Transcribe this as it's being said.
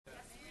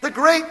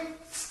great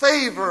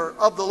favor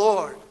of the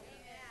Lord.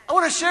 I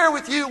want to share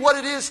with you what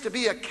it is to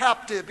be a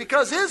captive,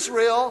 because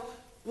Israel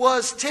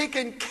was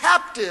taken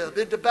captive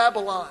into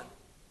Babylon.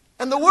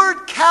 And the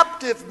word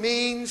captive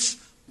means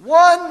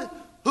one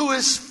who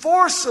is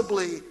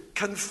forcibly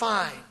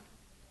confined,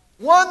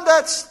 one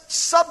that's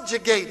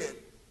subjugated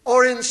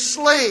or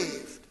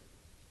enslaved,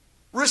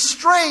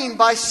 restrained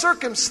by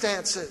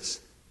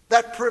circumstances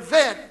that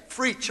prevent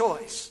free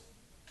choice.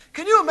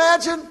 Can you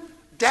imagine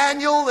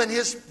Daniel and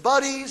his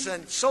buddies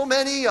and so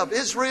many of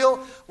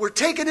Israel were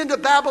taken into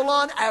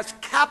Babylon as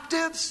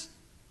captives?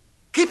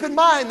 Keep in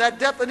mind that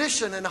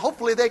definition, and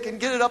hopefully they can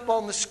get it up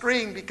on the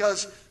screen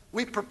because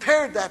we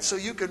prepared that so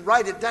you can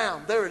write it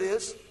down. There it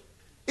is.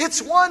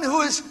 It's one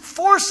who is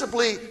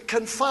forcibly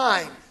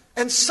confined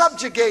and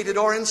subjugated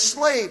or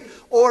enslaved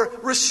or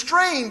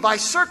restrained by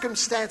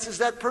circumstances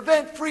that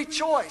prevent free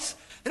choice.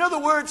 In other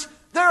words,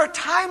 there are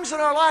times in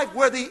our life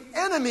where the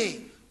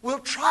enemy will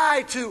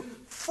try to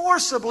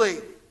forcibly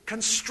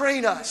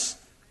constrain us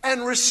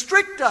and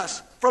restrict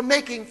us from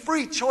making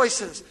free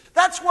choices.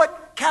 That's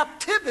what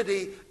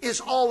captivity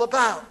is all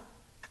about.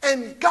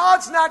 And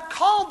God's not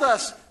called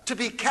us to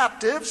be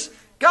captives.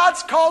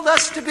 God's called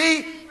us to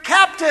be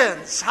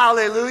captains.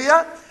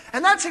 Hallelujah.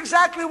 And that's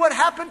exactly what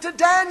happened to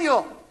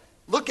Daniel.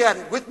 Look at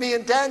it with me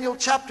in Daniel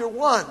chapter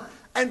 1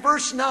 and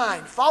verse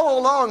 9. Follow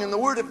along in the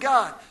Word of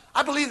God.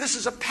 I believe this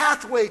is a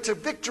pathway to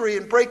victory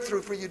and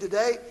breakthrough for you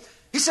today.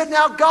 He said,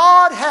 now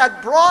God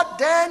had brought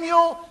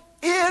Daniel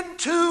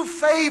into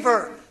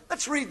favor.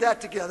 Let's read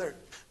that together.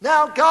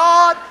 Now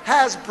God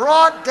has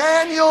brought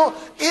Daniel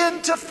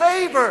into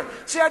favor.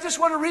 See, I just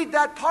want to read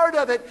that part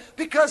of it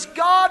because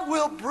God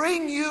will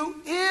bring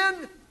you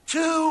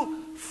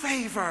into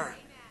favor.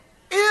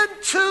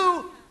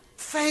 Into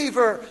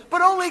favor.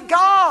 But only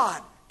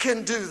God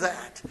can do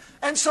that.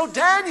 And so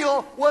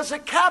Daniel was a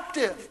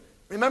captive.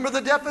 Remember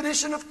the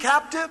definition of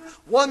captive?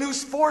 One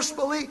who's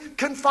forcibly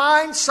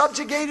confined,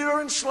 subjugated,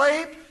 or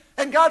enslaved.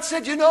 And God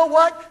said, you know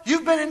what?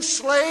 You've been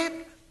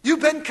enslaved. You've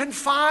been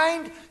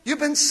confined. You've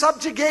been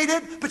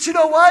subjugated. But you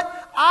know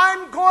what?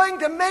 I'm going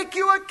to make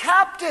you a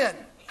captain.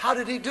 How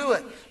did he do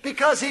it?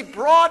 Because he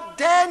brought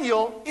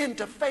Daniel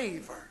into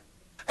favor.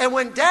 And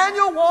when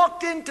Daniel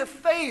walked into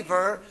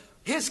favor,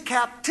 his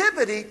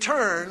captivity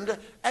turned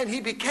and he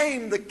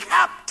became the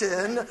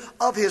captain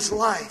of his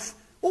life.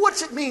 Well,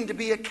 what's it mean to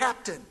be a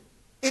captain?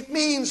 It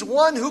means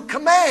one who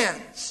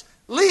commands,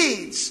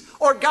 leads,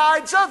 or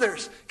guides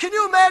others. Can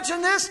you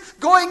imagine this?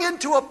 Going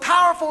into a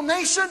powerful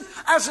nation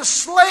as a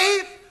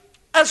slave,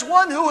 as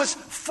one who was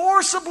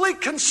forcibly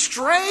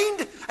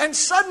constrained, and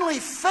suddenly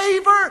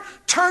favor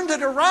turned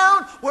it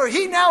around, where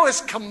he now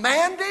is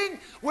commanding,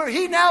 where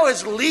he now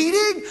is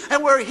leading,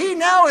 and where he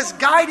now is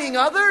guiding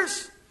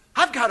others.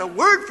 I've got a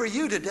word for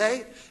you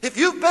today. If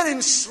you've been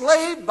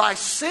enslaved by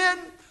sin,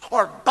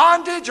 or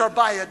bondage, or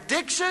by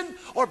addiction,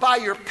 or by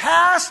your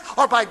past,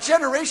 or by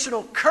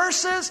generational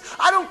curses,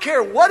 I don't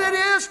care what it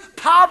is,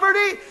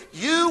 poverty,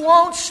 you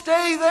won't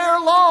stay there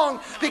long.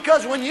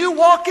 Because when you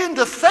walk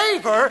into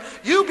favor,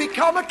 you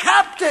become a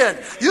captain.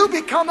 You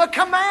become a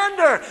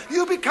commander.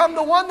 You become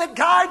the one that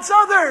guides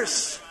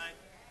others.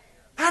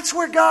 That's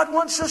where God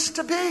wants us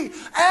to be.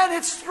 And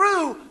it's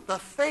through the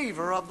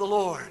favor of the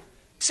Lord. You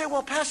say,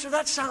 well, Pastor,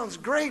 that sounds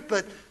great,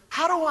 but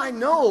how do I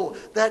know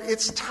that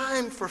it's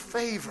time for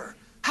favor?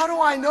 How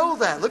do I know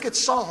that? Look at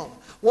Psalm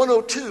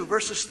 102,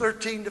 verses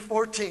 13 to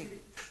 14.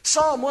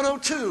 Psalm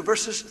 102,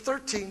 verses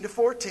 13 to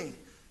 14.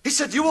 He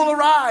said, you will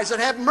arise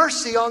and have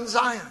mercy on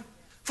Zion,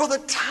 for the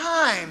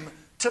time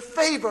to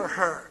favor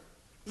her.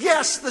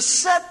 Yes, the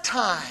set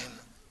time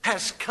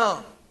has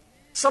come.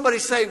 Somebody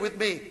say with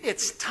me,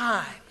 it's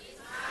time.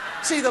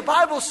 See, the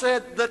Bible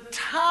said the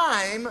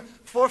time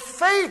for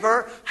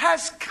favor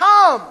has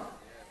come.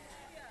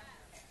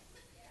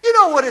 You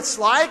know what it's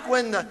like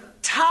when the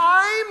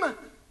time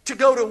to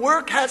go to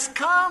work has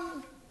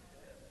come?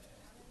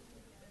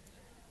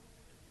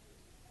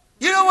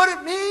 You know what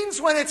it means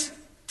when it's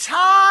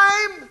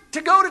time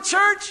to go to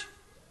church?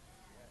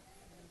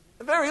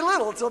 Very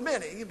little to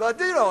many, but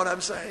you know what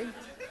I'm saying.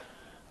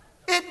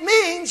 It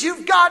means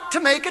you've got to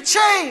make a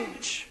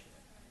change.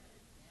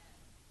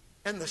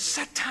 And the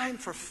set time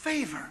for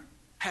favor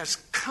has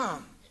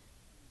come.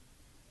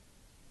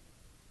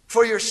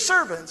 For your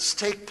servants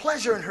take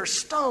pleasure in her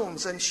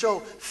stones and show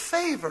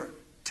favor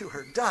to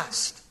her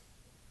dust.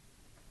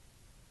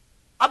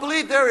 I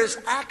believe there is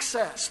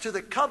access to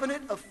the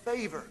covenant of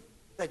favor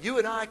that you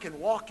and I can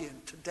walk in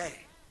today.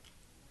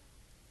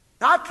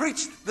 Now, I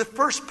preached the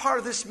first part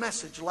of this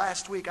message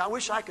last week. I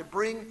wish I could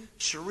bring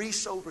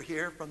Sharice over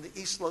here from the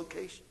East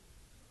location.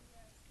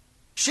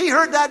 She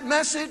heard that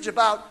message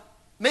about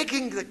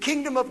making the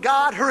kingdom of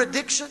God her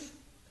addiction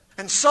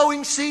and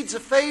sowing seeds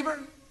of favor.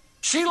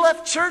 She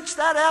left church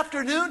that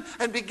afternoon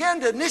and began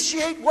to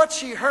initiate what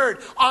she heard.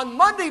 On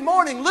Monday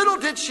morning, little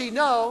did she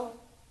know,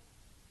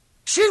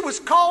 she was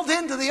called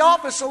into the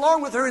office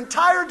along with her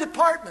entire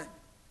department.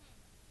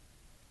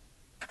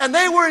 And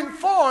they were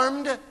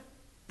informed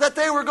that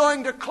they were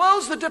going to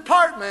close the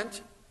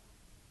department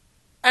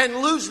and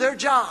lose their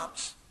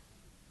jobs.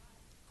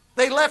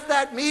 They left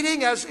that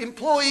meeting as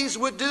employees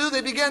would do.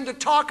 They began to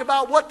talk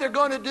about what they're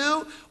going to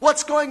do,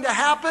 what's going to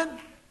happen.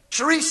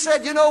 Cherise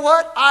said, you know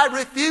what? I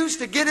refused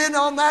to get in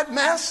on that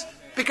mess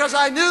because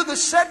I knew the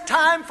set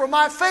time for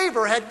my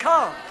favor had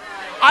come.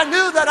 I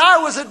knew that I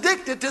was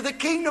addicted to the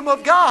kingdom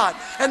of God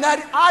and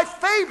that I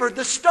favored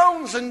the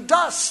stones and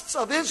dusts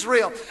of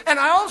Israel. And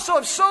I also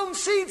have sown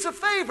seeds of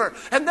favor.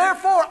 And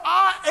therefore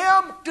I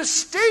am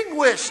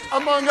distinguished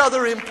among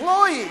other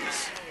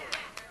employees.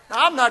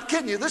 Now, I'm not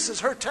kidding you. This is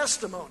her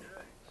testimony.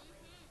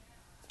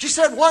 She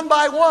said one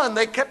by one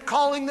they kept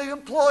calling the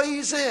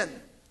employees in.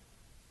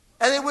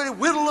 And they would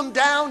whittle them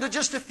down to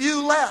just a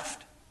few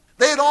left.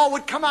 They all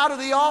would come out of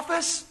the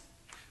office,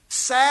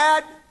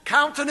 sad,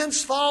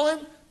 countenance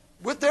fallen,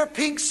 with their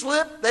pink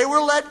slip. They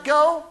were let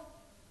go.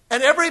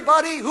 And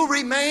everybody who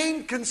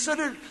remained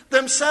considered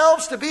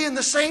themselves to be in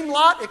the same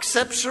lot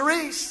except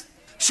Cherise.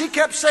 She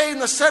kept saying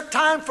the set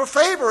time for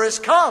favor has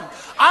come.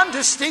 I'm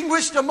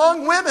distinguished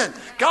among women.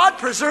 God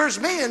preserves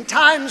me in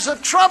times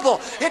of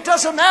trouble. It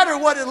doesn't matter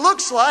what it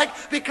looks like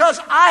because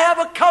I have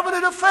a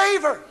covenant of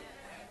favor.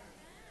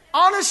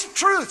 Honest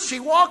truth. She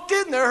walked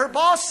in there. Her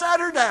boss sat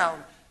her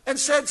down and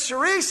said,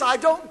 Cherise, I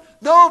don't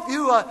know if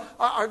you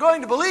are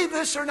going to believe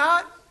this or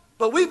not,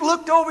 but we've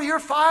looked over your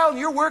file and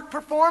your work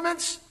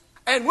performance,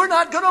 and we're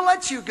not going to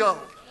let you go.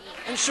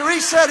 And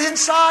Cherise said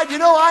inside,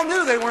 I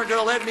knew they weren't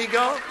going to let me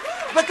go.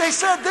 But they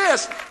said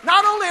this,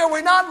 not only are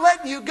we not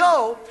letting you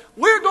go,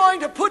 we're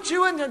going to put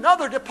you in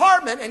another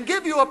department and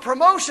give you a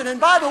promotion. And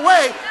by the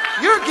way,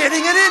 you're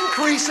getting an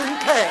increase in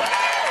pay.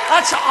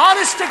 That's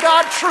honest to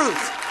God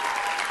truth.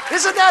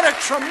 Isn't that a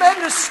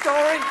tremendous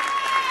story?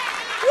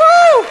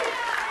 Woo!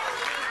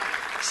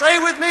 Say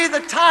with me, the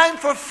time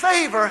for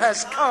favor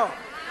has come.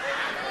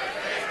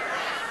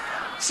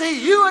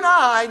 See, you and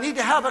I need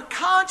to have a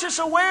conscious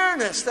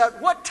awareness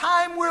that what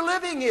time we're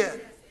living in.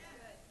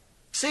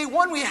 See,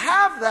 when we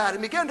have that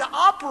and begin to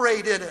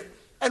operate in it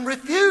and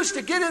refuse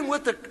to get in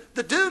with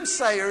the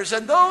doomsayers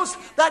and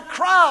that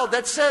crowd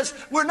that says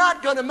we're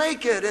not going to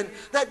make it and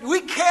that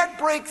we can't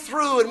break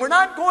through and we're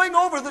not going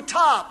over the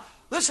top.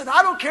 Listen,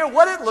 I don't care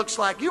what it looks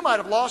like. You might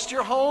have lost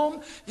your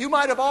home. You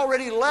might have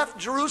already left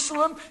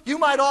Jerusalem. You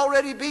might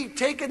already be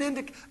taken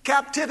into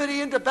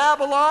captivity into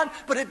Babylon.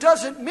 But it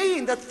doesn't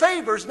mean that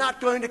favor is not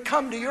going to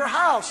come to your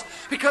house.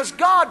 Because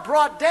God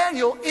brought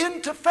Daniel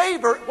into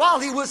favor while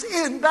he was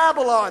in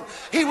Babylon.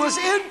 He was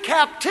in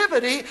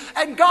captivity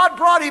and God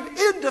brought him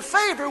into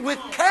favor with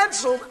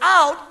canceled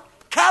out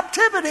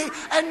captivity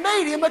and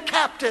made him a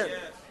captain.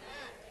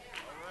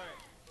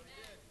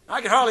 I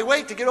can hardly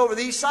wait to get over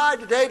the east side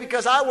today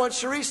because I want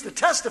Cherise to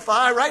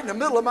testify right in the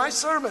middle of my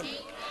sermon.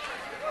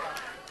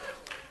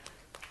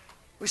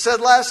 We said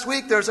last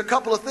week there's a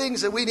couple of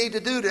things that we need to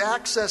do to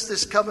access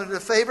this covenant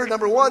of favor.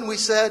 Number one, we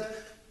said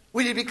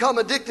we need to become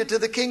addicted to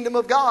the kingdom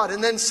of God.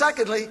 And then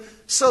secondly,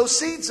 sow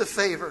seeds of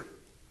favor.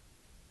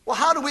 Well,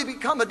 how do we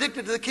become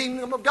addicted to the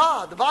kingdom of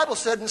God? The Bible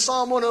said in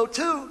Psalm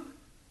 102,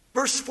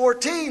 verse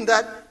 14,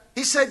 that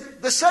he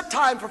said, the set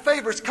time for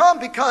favor has come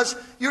because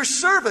your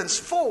servants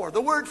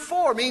the word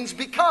for means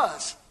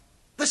because.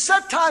 The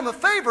set time of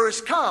favor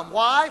has come.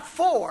 Why?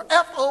 For,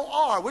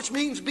 F-O-R, which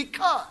means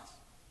because.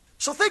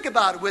 So think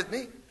about it with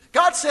me.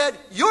 God said,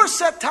 your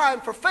set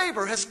time for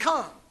favor has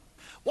come.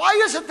 Why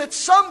is it that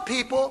some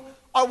people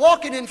are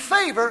walking in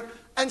favor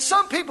and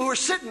some people who are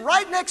sitting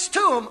right next to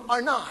them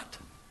are not?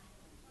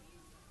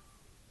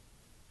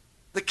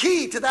 The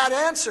key to that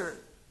answer,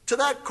 to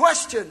that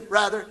question,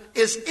 rather,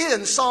 is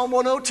in Psalm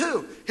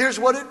 102. Here's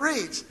what it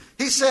reads.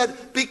 He said,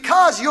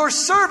 because your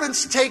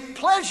servants take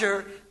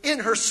pleasure in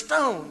her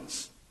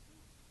stones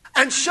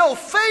and show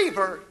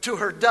favor to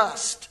her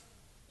dust.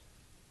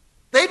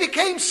 They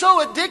became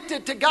so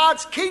addicted to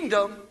God's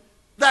kingdom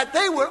that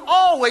they were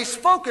always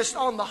focused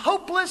on the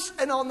hopeless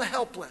and on the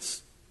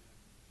helpless.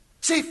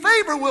 See,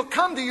 favor will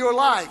come to your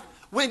life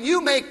when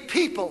you make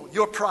people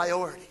your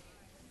priority.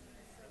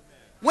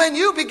 When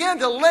you begin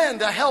to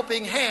lend a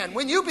helping hand,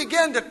 when you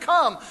begin to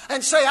come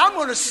and say, I'm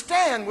going to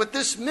stand with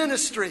this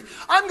ministry.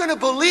 I'm going to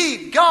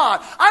believe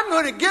God. I'm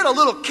going to get a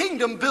little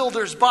kingdom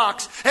builder's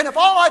box. And if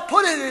all I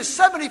put in is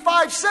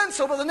 75 cents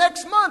over the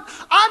next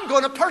month, I'm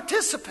going to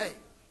participate.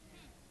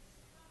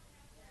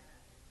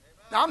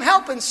 Now, I'm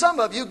helping some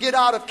of you get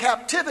out of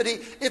captivity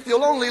if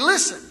you'll only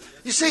listen.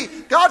 You see,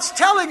 God's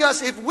telling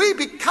us if we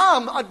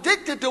become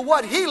addicted to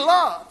what He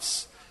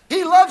loves,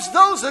 He loves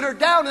those that are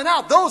down and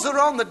out, those that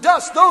are on the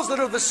dust, those that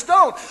are the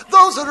stone,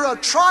 those that are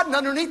trodden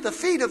underneath the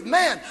feet of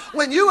men.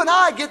 When you and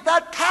I get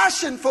that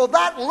passion for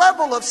that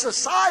level of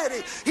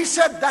society, He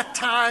said that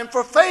time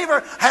for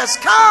favor has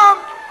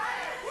come.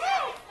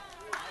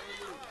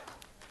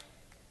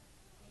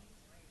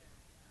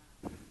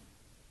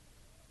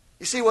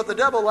 You see, what the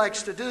devil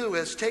likes to do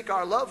is take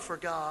our love for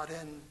God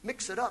and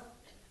mix it up.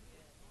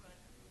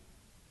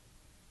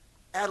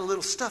 Add a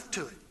little stuff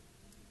to it.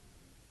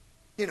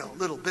 You know, a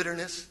little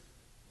bitterness,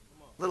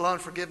 a little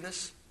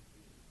unforgiveness,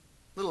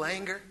 a little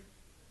anger.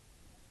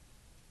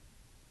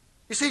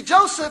 You see,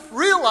 Joseph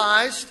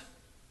realized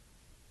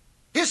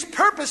His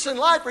purpose in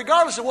life,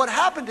 regardless of what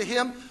happened to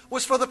him,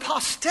 was for the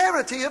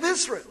posterity of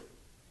Israel.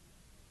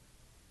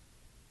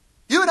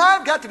 You and I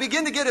have got to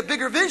begin to get a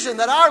bigger vision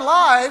that our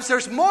lives,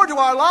 there's more to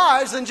our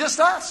lives than just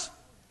us.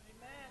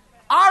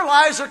 Our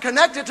lives are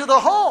connected to the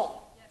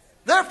whole.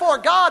 Therefore,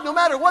 God, no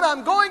matter what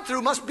I'm going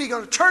through, must be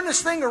going to turn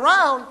this thing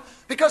around,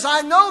 because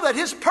I know that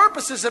His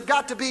purposes have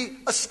got to be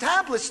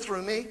established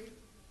through me.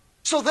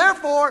 So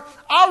therefore,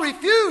 I'll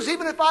refuse,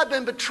 even if I've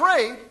been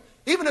betrayed,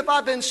 even if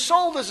I've been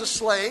sold as a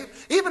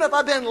slave, even if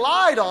I've been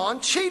lied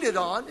on, cheated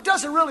on. It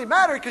doesn't really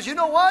matter, because you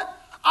know what?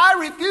 I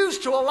refuse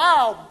to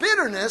allow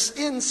bitterness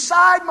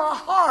inside my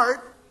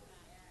heart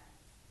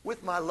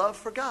with my love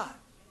for God.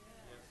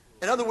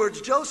 In other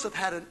words, Joseph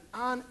had an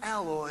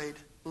unalloyed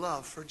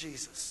love for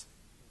Jesus.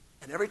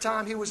 And every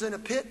time he was in a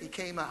pit, he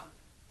came out.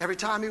 Every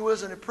time he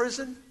was in a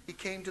prison, he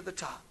came to the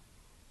top.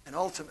 And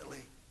ultimately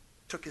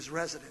took his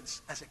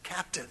residence as a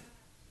captain.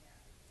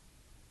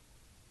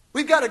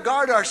 We've got to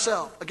guard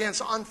ourselves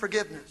against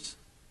unforgiveness.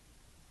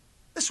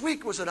 This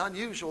week was an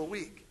unusual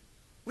week.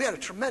 We had a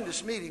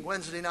tremendous meeting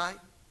Wednesday night.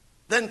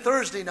 Then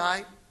Thursday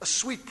night, a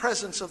sweet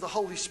presence of the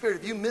Holy Spirit.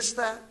 Have you missed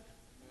that?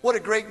 What a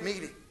great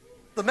meeting.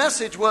 The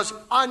message was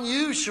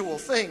unusual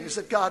things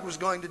that God was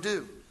going to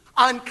do.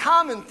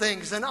 Uncommon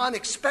things and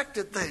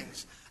unexpected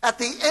things. At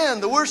the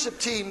end, the worship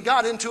team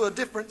got into a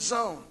different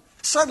zone.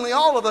 Suddenly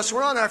all of us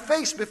were on our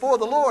face before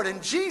the Lord,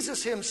 and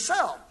Jesus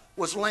Himself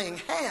was laying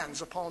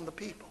hands upon the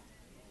people.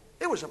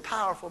 It was a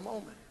powerful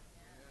moment.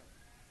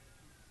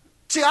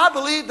 See, I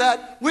believe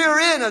that we're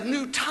in a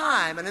new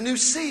time and a new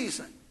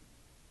season.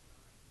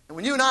 And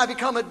when you and I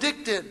become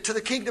addicted to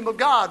the kingdom of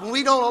God, when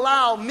we don't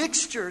allow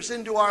mixtures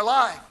into our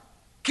life,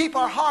 keep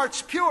our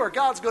hearts pure,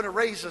 God's going to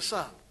raise us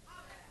up.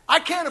 I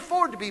can't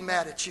afford to be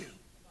mad at you.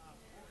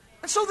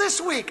 And so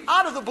this week,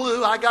 out of the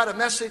blue, I got a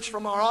message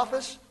from our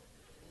office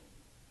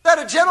that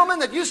a gentleman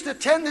that used to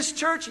attend this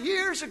church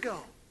years ago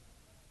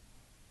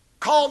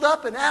called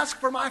up and asked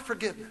for my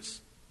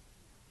forgiveness.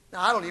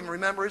 Now, I don't even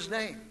remember his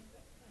name.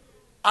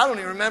 I don't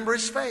even remember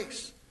his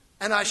face.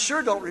 And I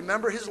sure don't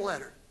remember his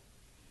letter.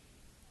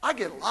 I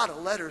get a lot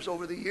of letters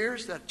over the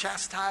years that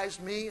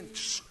chastised me and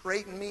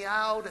straightened me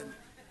out and,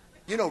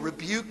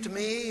 rebuked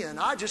me. And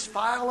I just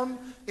file them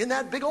in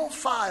that big old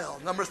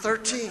file, number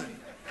 13.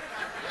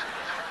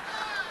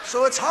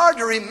 So it's hard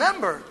to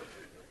remember.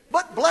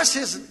 But bless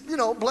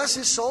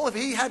his soul, if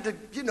he had to,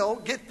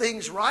 get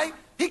things right.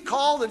 He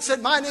called and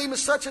said, my name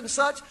is such and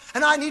such,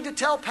 and I need to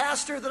tell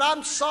Pastor that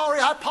I'm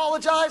sorry, I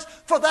apologize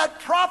for that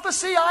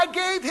prophecy I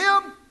gave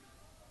him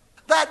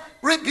that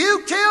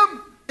rebuked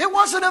him. It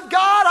wasn't of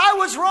God, I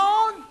was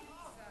wrong.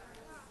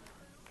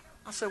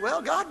 I said,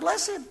 well, God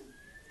bless him.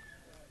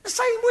 The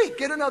same week,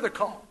 get another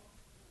call.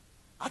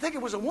 I think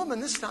it was a woman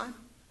this time.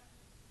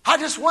 I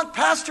just want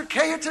Pastor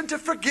Cayeton to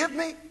forgive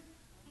me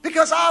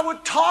because I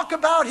would talk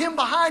about him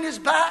behind his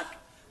back.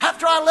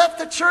 After I left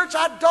the church,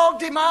 I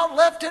dogged him out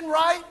left and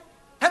right.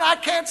 And I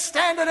can't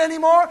stand it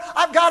anymore.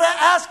 I've got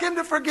to ask him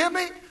to forgive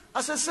me.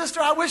 I said,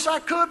 sister, I wish I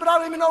could, but I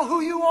don't even know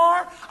who you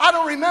are. I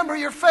don't remember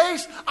your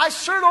face. I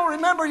sure don't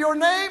remember your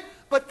name.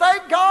 But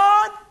thank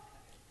God.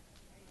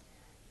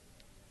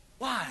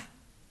 Why?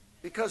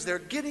 Because they're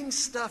getting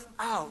stuff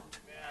out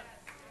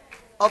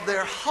of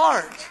their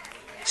heart.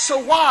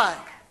 So why?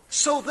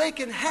 So they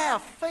can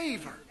have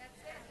favor.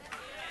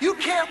 You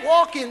can't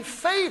walk in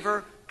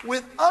favor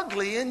with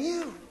ugly in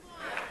you.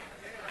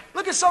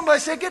 Look at somebody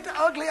and say, get the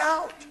ugly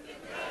out.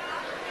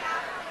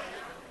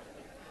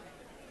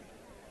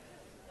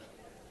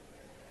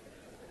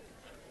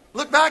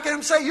 Look back at him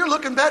and say, you're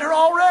looking better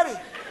already.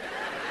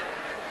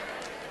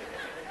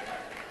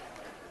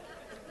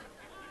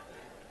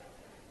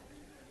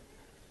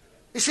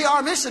 You see,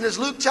 our mission is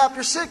Luke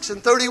chapter 6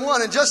 and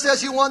 31. And just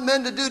as you want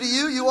men to do to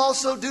you, you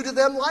also do to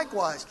them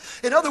likewise.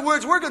 In other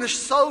words, we're going to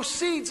sow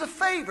seeds of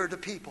favor to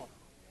people.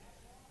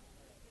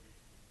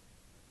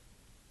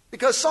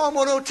 Because Psalm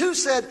 102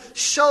 said,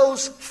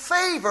 shows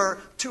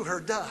favor to her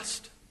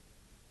dust.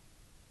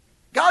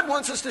 God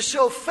wants us to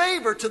show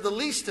favor to the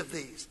least of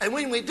these. And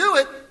when we do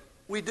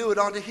it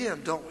unto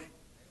Him, don't we?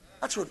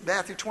 That's what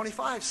Matthew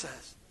 25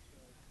 says.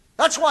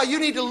 That's why you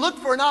need to look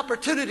for an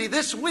opportunity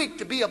this week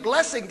to be a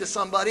blessing to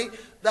somebody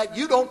that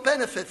you don't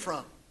benefit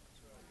from.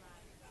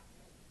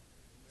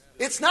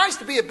 It's nice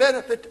to be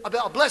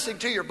a blessing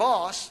to your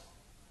boss,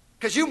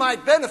 because you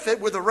might benefit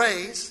with a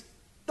raise.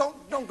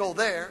 Don't go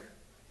there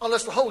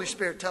unless the Holy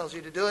Spirit tells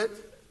you to do it.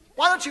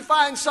 Why don't you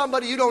find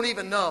somebody you don't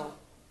even know?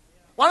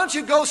 Why don't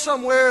you go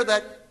somewhere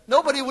that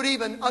nobody would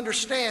even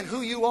understand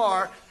who you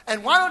are?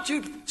 And why don't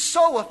you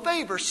sow a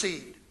favor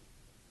seed?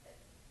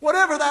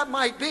 Whatever that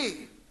might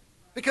be.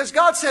 Because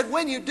God said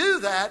when you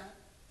do that,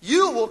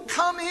 you will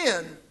come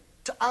in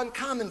to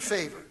uncommon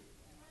favor.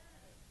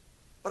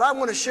 But I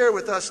want to share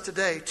with us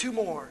today two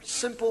more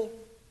simple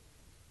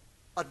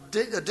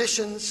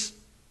additions,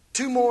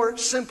 two more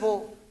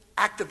simple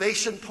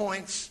activation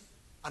points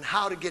on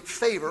how to get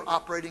favor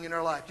operating in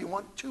our life. Do you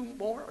want two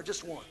more or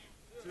just one?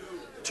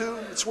 Two.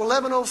 It's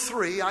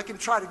 11:03. I can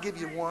try to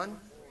give you one,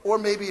 or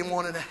maybe in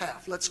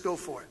 1.5. Let's go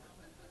for it.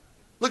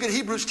 Look at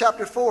Hebrews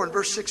chapter 4 and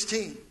verse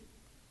 16.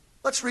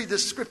 Let's read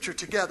this scripture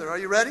together. Are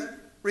you ready?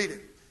 Read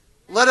it.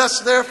 Let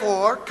us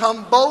therefore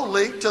come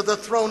boldly to the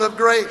throne of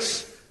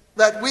grace,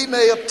 that we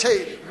may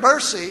obtain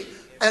mercy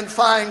and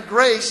find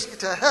grace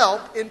to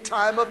help in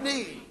time of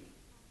need.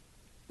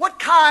 What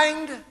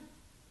kind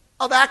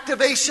of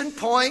activation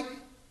point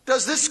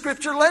does this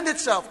scripture lend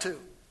itself to?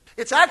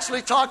 It's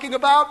actually talking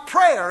about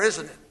prayer,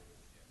 isn't it?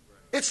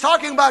 It's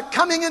talking about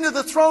coming into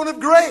the throne of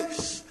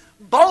grace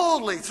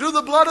boldly through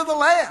the blood of the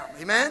Lamb.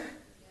 Amen?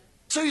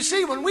 So you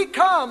see, when we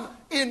come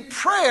in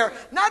prayer,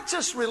 not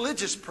just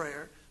religious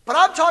prayer, but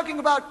I'm talking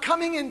about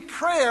coming in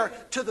prayer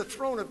to the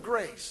throne of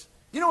grace.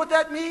 You know what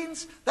that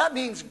means? That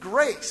means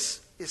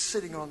grace is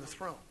sitting on the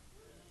throne.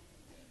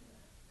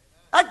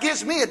 That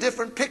gives me a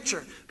different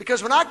picture,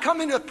 because when I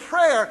come into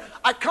prayer,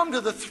 I come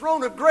to the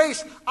throne of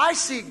grace. I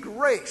see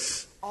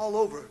grace all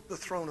over the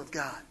throne of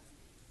God.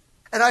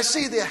 And I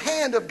see the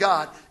hand of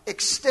God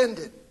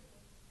extended.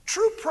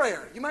 True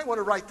prayer, you might want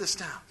to write this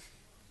down.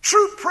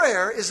 True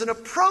prayer is an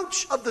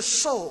approach of the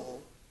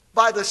soul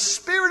by the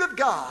Spirit of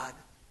God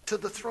to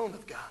the throne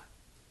of God.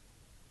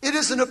 It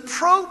is an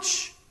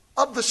approach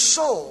of the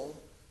soul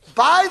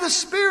by the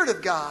Spirit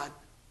of God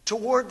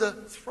toward the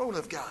throne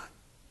of God.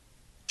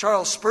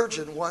 Charles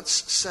Spurgeon once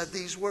said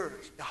these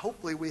words.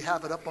 Hopefully we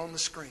have it up on the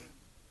screen.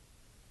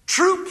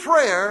 True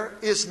prayer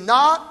is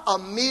not a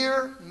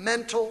mere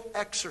mental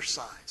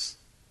exercise,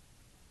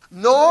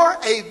 nor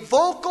a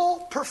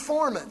vocal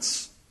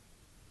performance.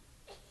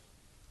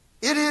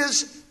 It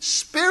is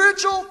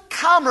spiritual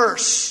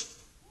commerce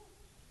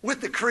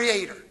with the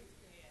Creator.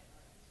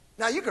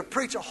 Now, you could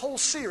preach a whole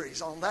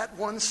series on that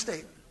one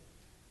statement.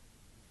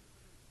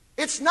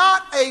 It's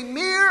not a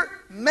mere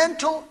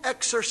mental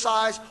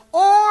exercise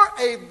or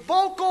a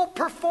vocal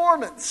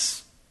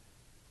performance.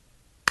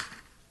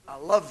 I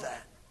love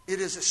that.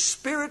 It is a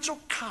spiritual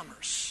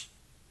commerce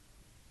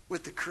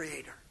with the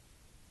Creator.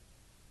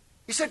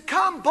 He said,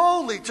 come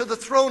boldly to the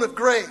throne of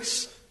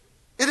grace.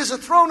 It is a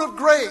throne of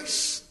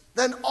grace.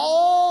 Then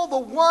all the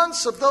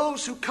wants of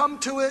those who come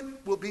to it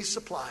will be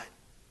supplied.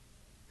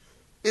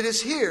 It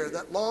is here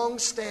that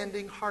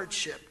long-standing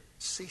hardship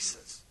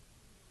ceases.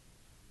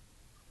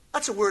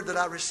 That's a word that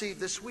I received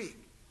this week.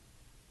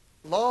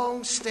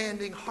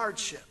 Long-standing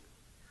hardship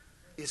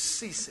is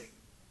ceasing.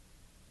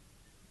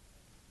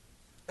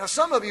 Now,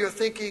 some of you are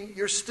thinking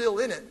you're still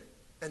in it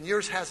and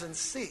yours hasn't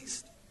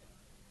ceased.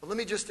 But let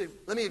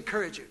me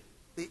encourage you.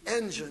 The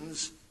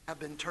engines have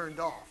been turned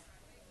off.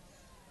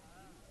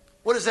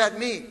 What does that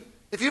mean?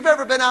 If you've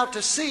ever been out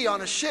to sea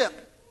on a ship,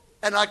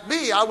 and like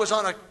me, I was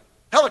on a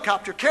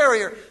helicopter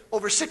carrier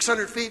over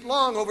 600 feet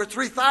long, over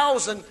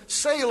 3,000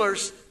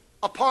 sailors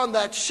upon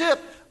that ship,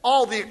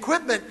 all the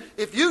equipment,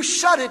 if you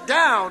shut it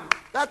down,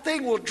 that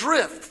thing will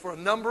drift for a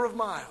number of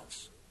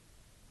miles.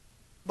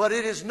 But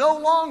it is no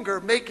longer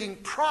making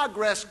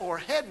progress or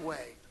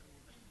headway.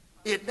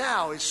 It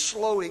now is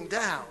slowing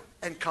down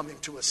and coming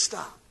to a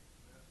stop.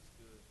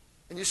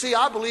 And you see,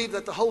 I believe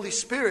that the Holy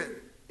Spirit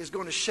is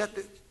going to shut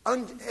the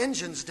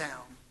engines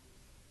down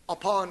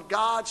upon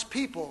God's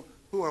people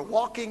who are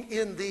walking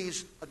in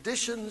these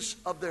additions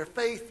of their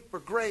faith for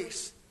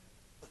grace,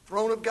 the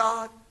throne of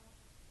God,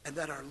 and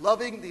that are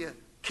loving the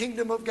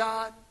kingdom of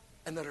God,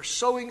 and that are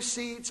sowing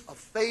seeds of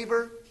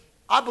favor.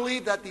 I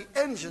believe that the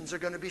engines are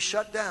going to be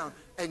shut down,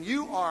 and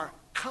you are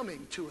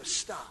coming to a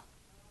stop.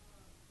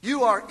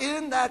 You are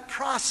in that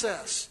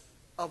process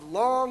of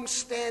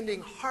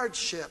long-standing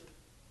hardship,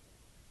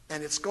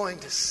 and it's going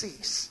to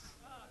cease.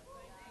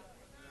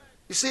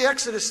 You see,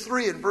 Exodus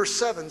 3 and verse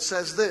 7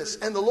 says this,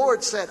 and the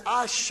Lord said,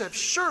 I have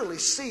surely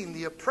seen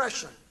the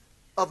oppression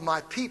of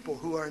my people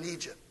who are in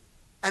Egypt,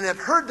 and have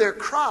heard their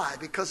cry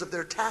because of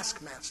their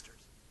taskmasters,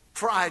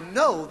 for I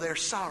know their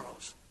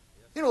sorrows.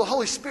 You know, the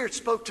Holy Spirit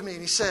spoke to me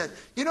and he said,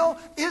 you know,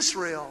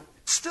 Israel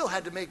still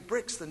had to make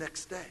bricks the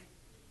next day.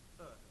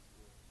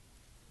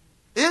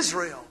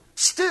 Israel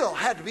still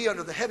had to be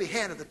under the heavy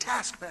hand of the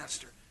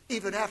taskmaster,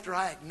 even after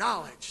I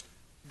acknowledged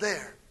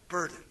their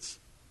burdens.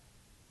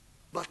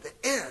 But the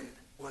end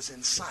was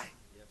in sight.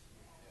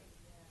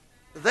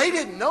 They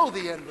didn't know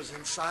the end was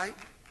in sight,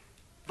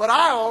 but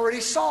I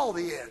already saw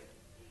the end.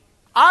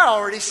 I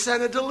already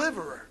sent a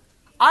deliverer.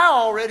 I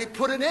already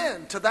put an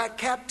end to that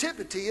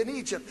captivity in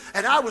Egypt,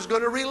 and I was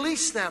going to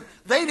release them.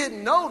 They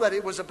didn't know that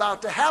it was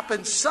about to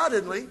happen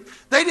suddenly.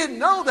 They didn't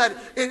know that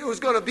it was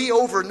going to be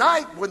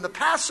overnight when the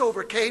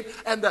Passover came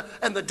and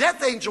the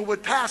death angel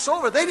would pass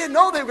over. They didn't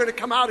know they were going to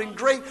come out in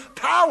great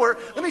power.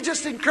 Let me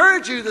just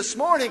encourage you this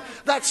morning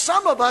that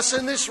some of us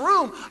in this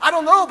room, I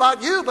don't know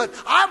about you, but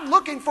I'm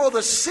looking for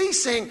the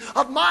ceasing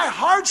of my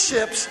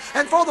hardships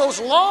and for those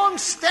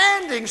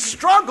long-standing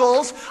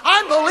struggles.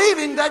 I'm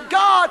believing that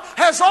God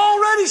has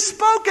already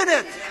spoken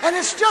it, and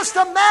it's just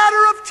a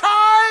matter of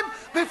time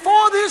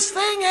before this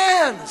thing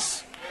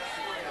ends.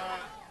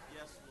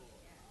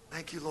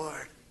 Thank you,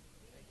 Lord.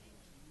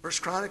 1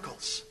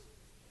 Chronicles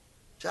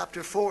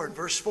chapter 4 and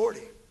verse 40.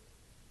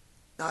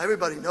 Now,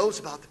 everybody knows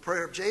about the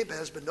prayer of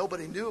Jabez, but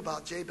nobody knew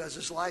about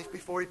Jabez's life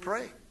before he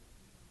prayed.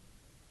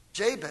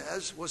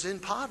 Jabez was in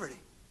poverty.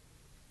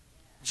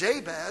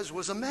 Jabez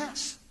was a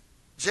mess.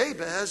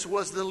 Jabez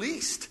was the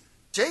least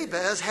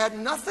Jabez had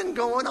nothing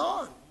going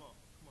on.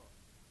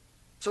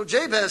 So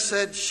Jabez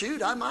said,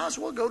 shoot, I might as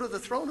well go to the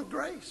throne of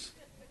grace.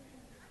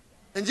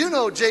 And you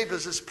know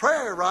Jabez's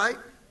prayer, right?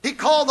 He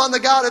called on the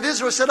God of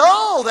Israel and said,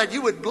 oh, that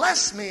you would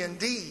bless me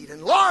indeed,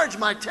 enlarge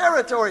my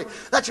territory,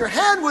 that your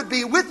hand would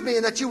be with me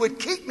and that you would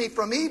keep me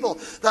from evil,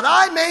 that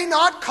I may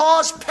not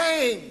cause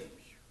pain.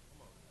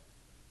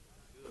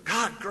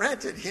 God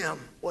granted him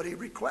what he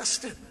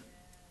requested.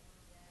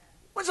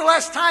 When's the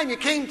last time you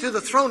came to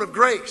the throne of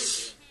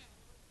grace?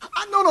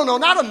 No,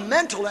 not a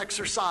mental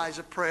exercise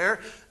of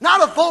prayer,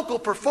 not a vocal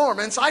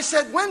performance. I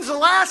said, when's the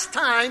last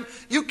time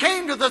you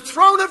came to the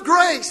throne of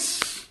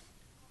grace?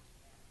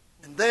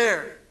 And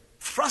there,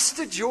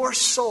 thrusted your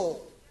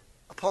soul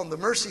upon the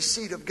mercy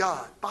seat of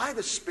God by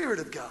the Spirit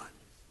of God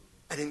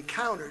and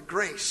encountered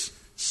grace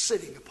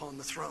sitting upon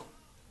the throne.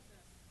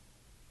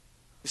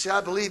 You see,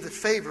 I believe that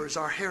favor is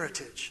our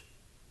heritage.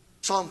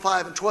 Psalm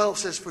 5:12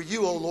 says, for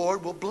you, O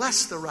Lord, will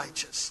bless the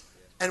righteous,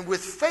 and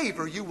with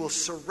favor you will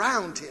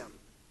surround him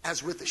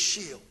as with a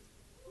shield.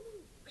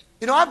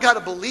 You know, I've got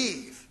to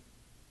believe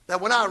that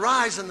when I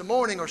rise in the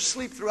morning or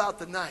sleep throughout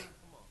the night,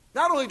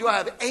 not only do I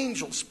have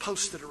angels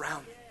posted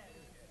around me,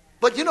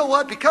 but you know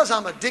what? Because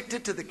I'm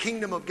addicted to the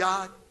kingdom of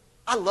God,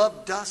 I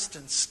love dust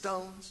and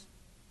stones.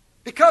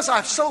 Because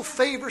I sow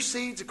favor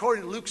seeds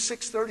according to Luke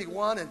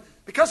 6:31, and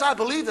because I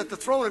believe that the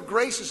throne of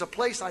grace is a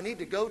place I need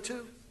to go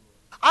to,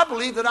 I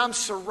believe that I'm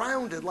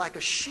surrounded like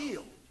a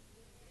shield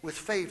with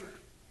favor.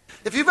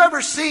 If you've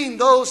ever seen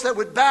those that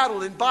would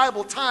battle in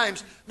Bible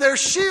times, their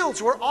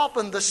shields were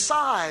often the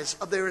size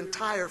of their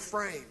entire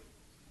frame.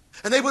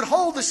 And they would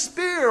hold a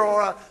spear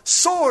or a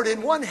sword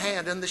in one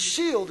hand and the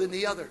shield in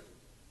the other.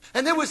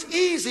 And it was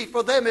easy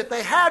for them, if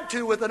they had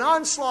to, with an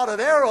onslaught of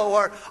arrow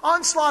or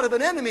onslaught of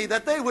an enemy,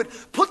 that they would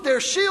put their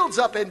shields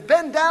up and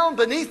bend down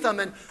beneath them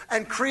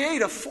and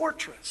create a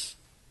fortress.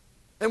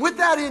 And with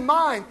that in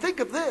mind, think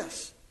of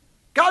this.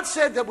 God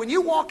said that when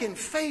you walk in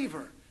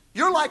favor,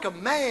 you're like a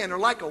man or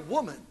like a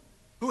woman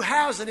who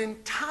has an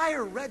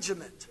entire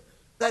regiment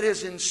that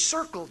has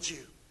encircled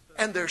you,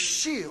 and their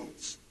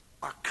shields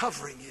are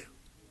covering you.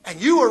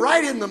 And you are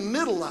right in the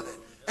middle of it.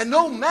 And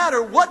no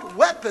matter what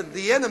weapon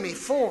the enemy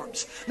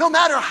forms, no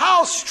matter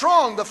how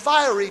strong the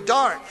fiery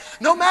dart,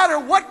 no matter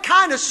what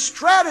kind of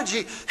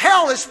strategy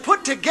hell has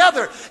put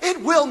together,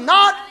 it will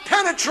not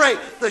penetrate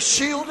the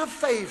shield of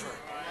favor.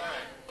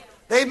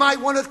 They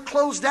might want to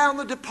close down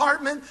the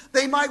department.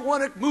 They might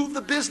want to move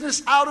the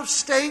business out of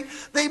state.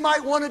 They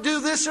might want to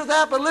do this or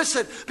that. But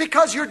listen,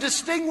 because you're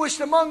distinguished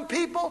among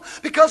people,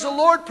 because the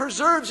Lord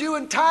preserves you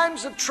in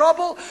times of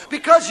trouble,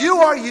 because you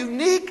are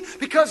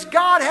unique, because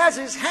God has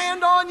His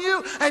hand on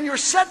you and your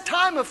set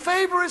time of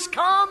favor has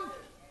come,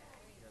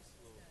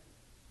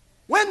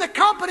 when the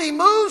company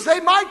moves,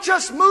 they might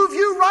just move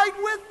you right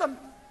with them.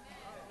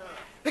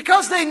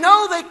 Because they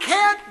know they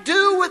can't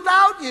do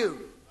without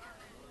you.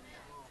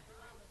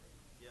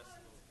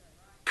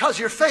 Because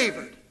you're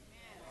favored.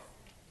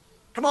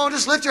 Come on,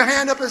 just lift your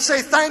hand up and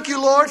say, thank you,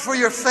 Lord, for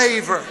your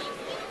favor.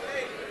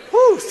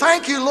 Woo,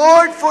 thank you,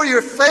 Lord, for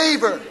your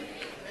favor.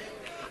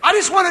 I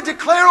just want to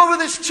declare over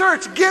this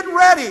church, get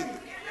ready.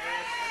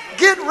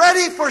 Get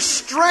ready for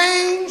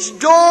strange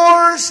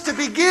doors to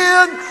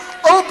begin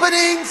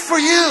opening for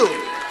you.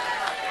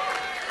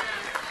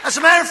 As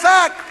a matter of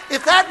fact,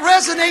 if that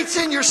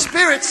resonates in your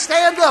spirit,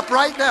 stand up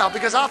right now,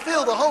 because I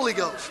feel the Holy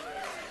Ghost.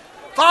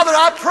 Father,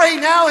 I pray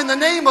now in the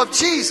name of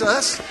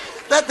Jesus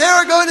that there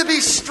are going to be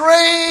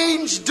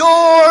strange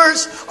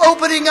doors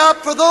opening up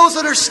for those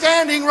that are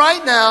standing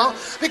right now,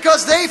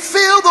 because they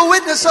feel the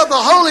witness of the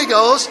Holy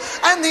Ghost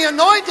and the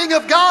anointing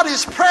of God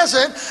is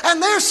present, and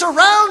they're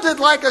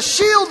surrounded like a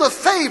shield of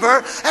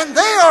favor, and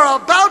they are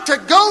about to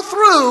go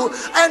through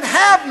and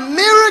have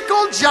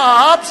miracle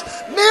jobs,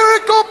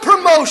 miracle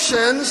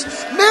promotions,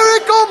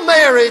 miracle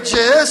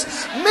marriages,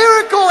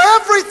 miracle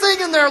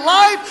everything in their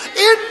life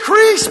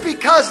increase,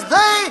 because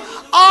they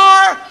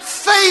are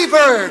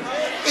favored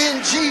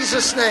in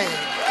Jesus' name.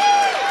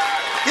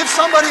 Give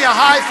somebody a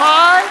high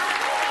five.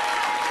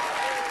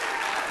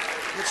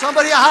 Give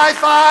somebody a high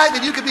five,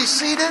 and you can be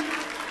seated.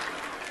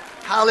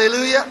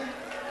 Hallelujah.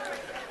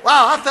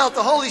 Wow, I felt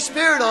the Holy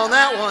Spirit on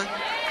that one.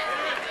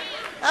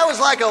 That was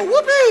like a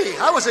whoopee.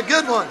 That was a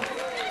good one.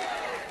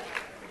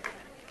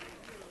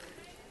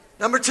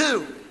 Number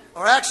 2,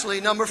 or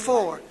actually number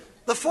 4.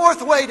 The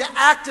fourth way to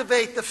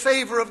activate the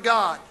favor of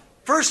God.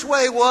 First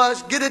way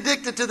was get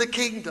addicted to the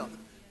kingdom.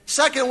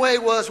 Second way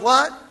was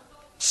what?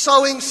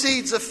 Sowing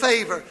seeds of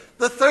favor.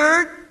 The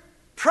third,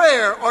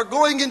 prayer or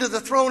going into the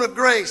throne of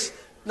grace.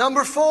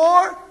 Number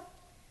 4,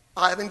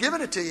 I haven't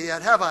given it to you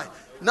yet, have I?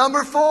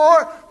 Number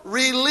 4,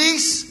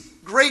 release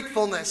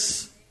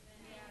gratefulness.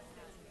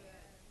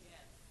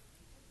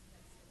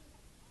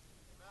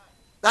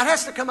 That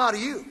has to come out of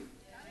you.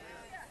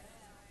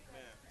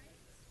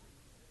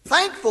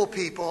 Thankful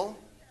people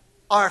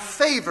are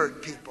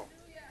favored people.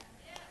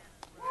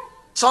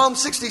 Psalm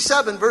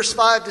 67, verse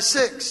 5 to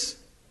 6.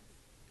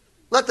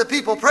 Let the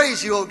people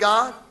praise you, O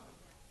God.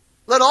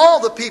 Let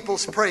all the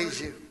peoples praise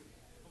you.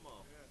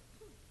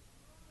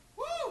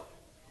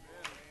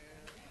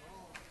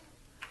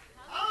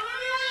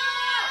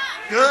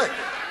 Good.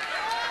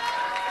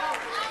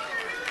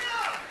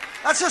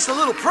 That's just a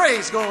little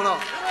praise going on.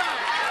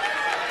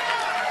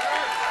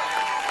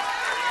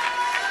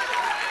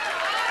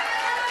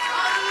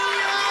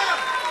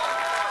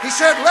 He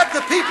said, let the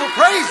people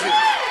praise you.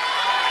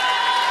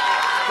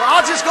 Well,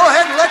 I'll just go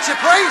ahead and let you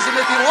praise him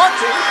if you want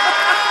to.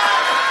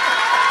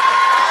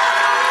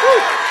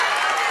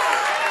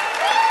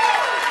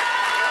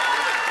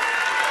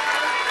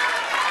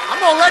 I'm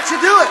going to let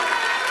you do it.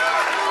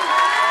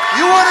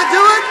 You want to do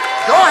it?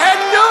 Go ahead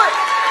and do it.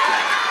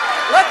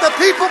 Let the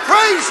people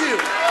praise you.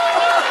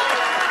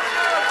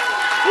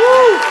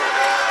 Woo.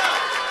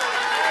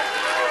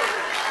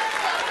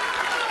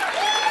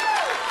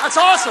 That's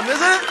awesome,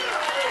 isn't it?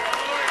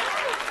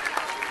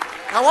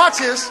 Now watch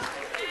this.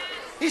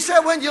 He said,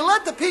 when you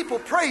let the people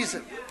praise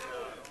him,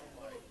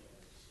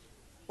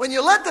 when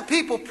you let the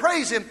people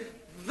praise him,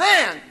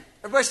 then,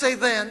 everybody say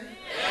then,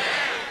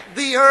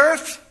 the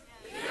earth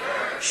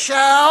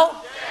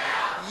shall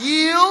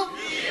yield.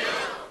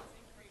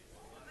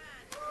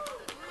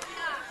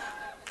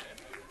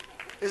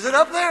 Is it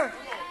up there?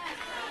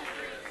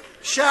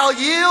 Shall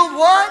yield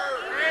what?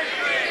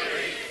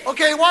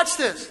 Okay, watch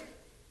this.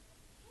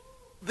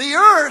 The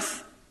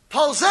earth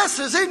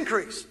possesses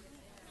increase.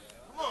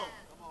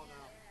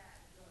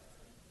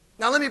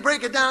 Now let me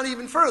break it down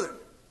even further.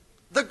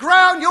 The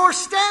ground you're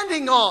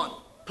standing on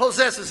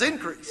possesses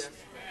increase.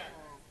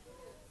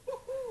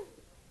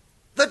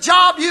 The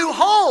job you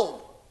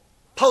hold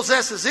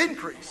possesses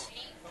increase.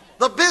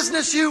 The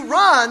business you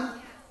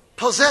run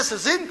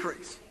possesses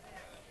increase.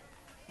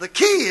 The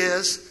key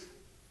is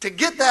to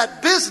get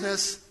that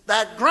business,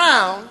 that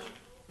ground,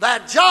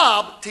 that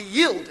job to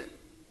yield it.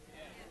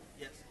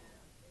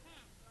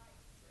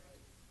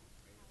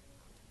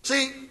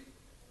 See,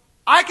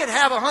 I could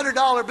have a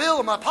 $100 bill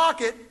in my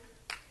pocket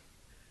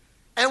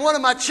and one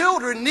of my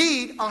children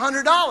need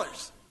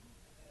 $100.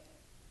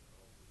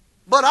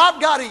 But I've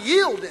got to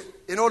yield it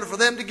in order for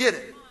them to get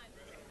it.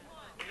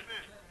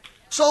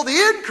 So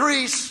the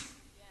increase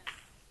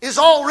is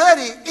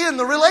already in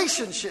the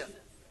relationship.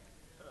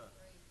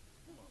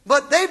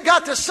 But they've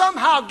got to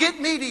somehow get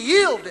me to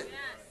yield it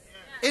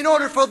in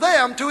order for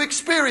them to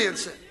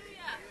experience it.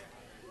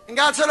 And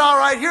God said, all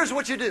right, here's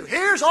what you do.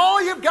 Here's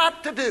all you've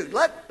got to do.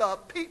 Let the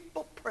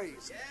people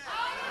praise me.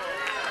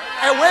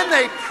 And when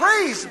they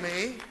praise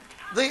me,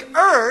 the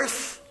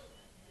earth,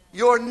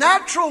 your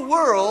natural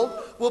world,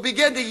 will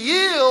begin to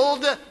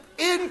yield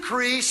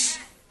increase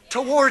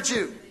towards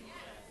you.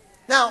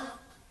 Now,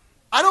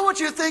 I don't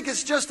want you to think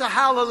it's just a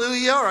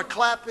hallelujah or a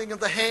clapping of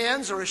the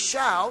hands or a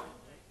shout.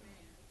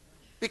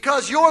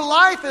 Because your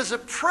life as a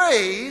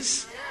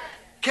praise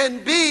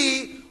can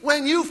be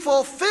when you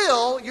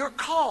fulfill your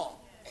call.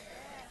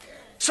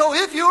 So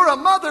if you're a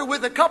mother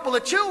with a couple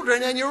of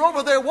children and you're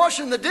over there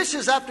washing the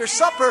dishes after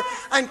supper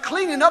and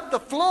cleaning up the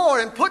floor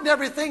and putting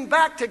everything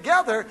back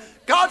together,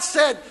 God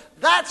said,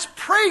 that's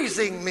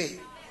praising me.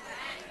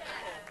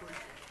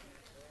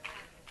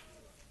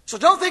 So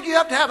don't think you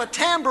have to have a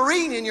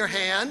tambourine in your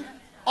hand,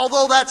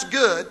 although that's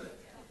good.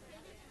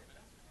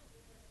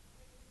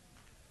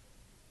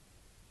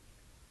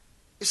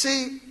 You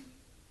see,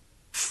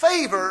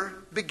 favor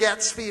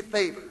begets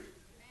favor.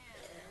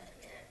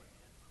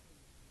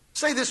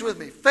 Say this with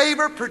me.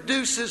 Favor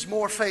produces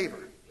more favor.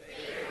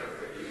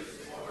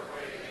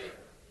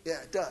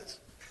 Yeah, it does.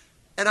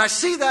 And I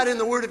see that in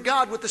the Word of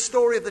God with the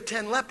story of the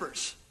 10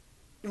 lepers.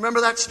 You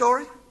remember that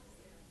story?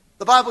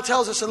 The Bible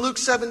tells us in Luke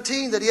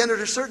 17 that he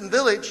entered a certain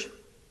village.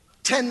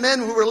 10 men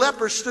who were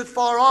lepers stood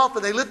far off,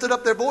 and they lifted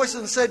up their voices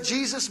and said,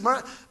 Jesus,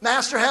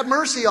 Master, have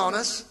mercy on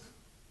us.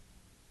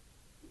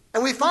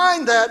 And we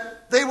find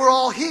that they were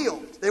all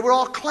healed. They were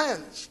all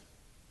cleansed.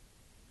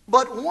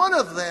 But one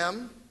of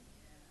them,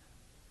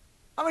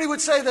 how many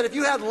would say that if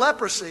you had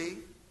leprosy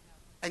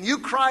and you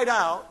cried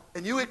out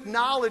and you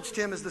acknowledged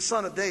him as the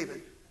Son of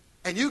David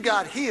and you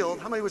got healed,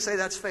 how many would say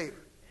that's favor?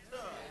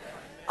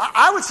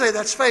 I would say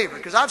that's favor,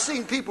 because I've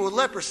seen people with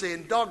leprosy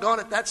and doggone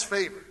it, that's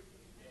favor.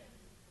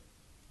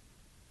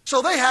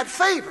 So they had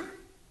favor.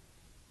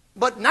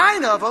 But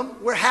 9 of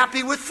them were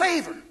happy with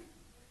favor.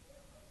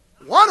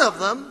 One of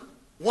them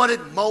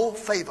wanted more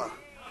favor.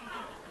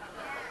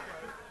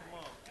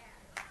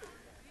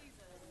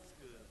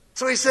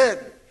 So he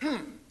said,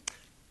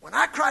 when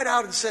I cried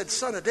out and said,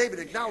 Son of David,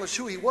 acknowledge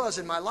who he was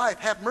in my life,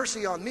 have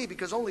mercy on me,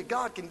 because only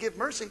God can give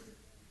mercy.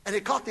 And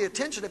it caught the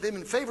attention of him,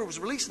 and favor was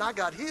released, and I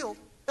got healed.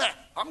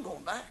 I'm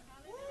going back.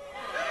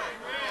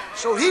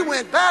 So he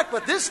went back,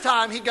 but this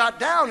time he got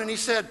down and he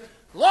said,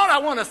 Lord, I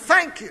want to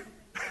thank you.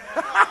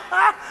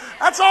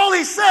 That's all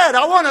he said.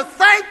 I want to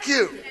thank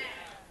you.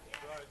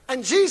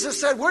 And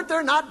Jesus said, weren't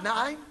there not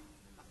 9?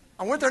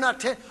 And weren't there not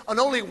 10? And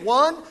only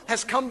one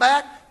has come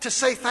back to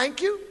say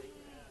thank you?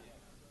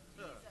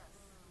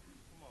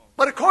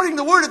 But according to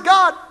the Word of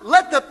God,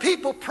 let the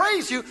people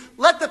praise you.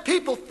 Let the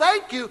people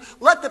thank you.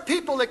 Let the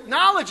people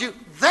acknowledge you.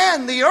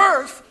 Then the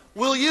earth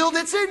will yield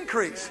its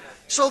increase.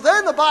 So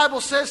then the Bible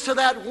says to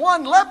that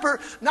one leper,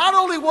 not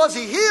only was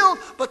he healed,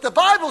 but the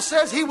Bible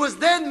says he was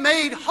then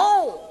made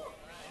whole.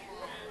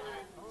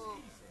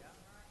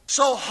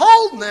 So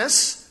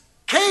wholeness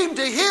came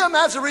to him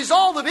as a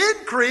result of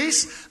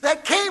increase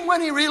that came when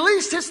he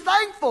released his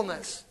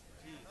thankfulness.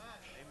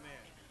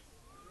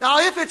 Now,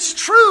 if it's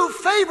true,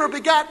 favor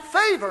begot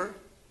favor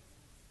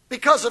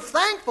because of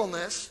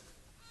thankfulness,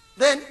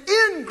 then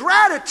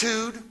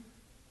ingratitude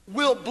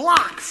will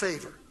block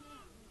favor.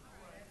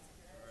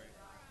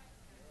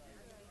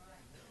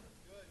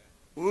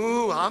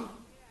 Ooh, I'm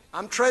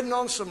treading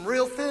on some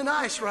real thin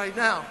ice right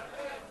now.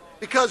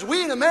 Because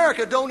we in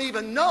America don't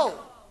even know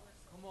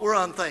we're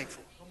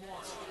unthankful.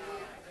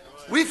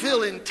 We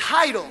feel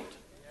entitled.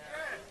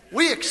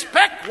 We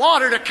expect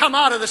water to come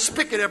out of the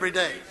spigot every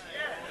day.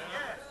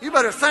 You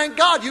better thank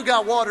God you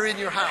got water in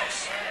your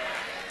house.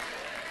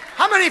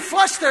 How many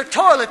flushed their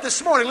toilet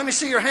this morning? Let me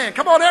see your hand.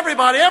 Come on,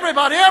 everybody,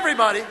 everybody,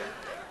 everybody.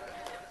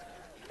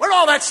 Where'd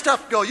all that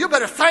stuff go? You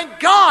better thank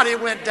God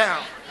it went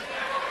down.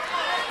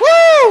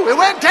 Woo! It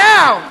went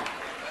down.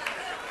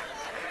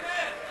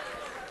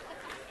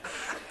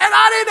 And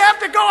I didn't have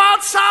to go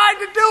outside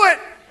to do it.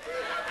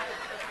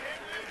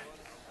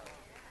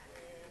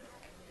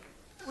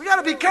 We got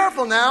to be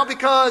careful now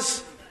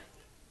because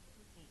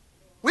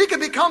we can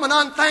become an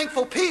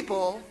unthankful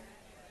people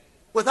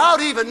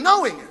without even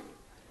knowing it,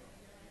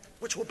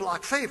 which will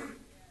block favor.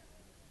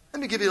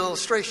 Let me give you an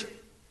illustration.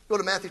 Go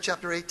to Matthew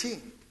chapter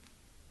 18.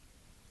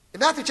 In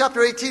Matthew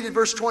chapter 18 and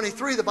verse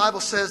 23, the Bible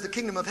says the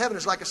kingdom of heaven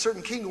is like a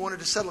certain king who wanted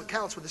to settle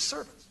accounts with his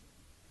servants.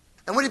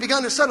 And when he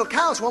began to settle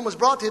accounts, one was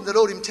brought to him that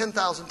owed him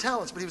 10,000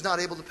 talents, but he was not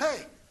able to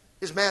pay.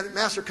 His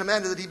master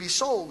commanded that he be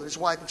sold, and his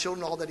wife and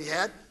children, all that he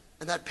had,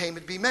 and that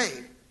payment be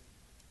made.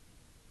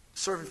 The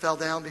servant fell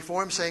down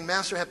before him, saying,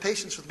 Master, have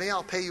patience with me,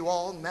 I'll pay you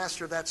all. And the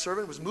master of that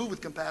servant was moved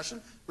with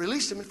compassion,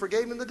 released him, and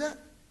forgave him the debt.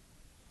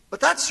 But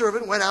that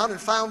servant went out and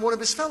found one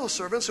of his fellow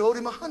servants who owed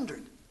him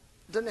 100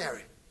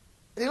 denarii.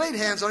 And he laid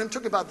hands on him,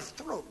 took him by the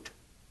throat.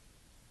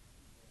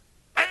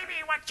 Pay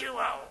me what you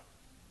owe.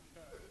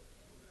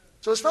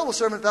 So his fellow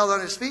servant fell down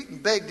on his feet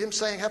and begged him,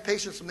 saying, have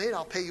patience with me, and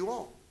I'll pay you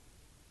all.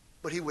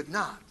 But he would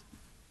not,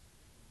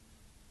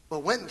 but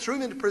went and threw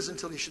him into prison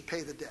until he should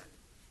pay the debt.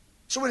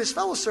 So when his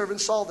fellow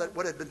servants saw that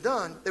what had been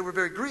done, they were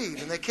very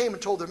grieved, and they came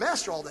and told their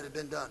master all that had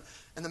been done.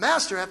 And the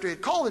master, after he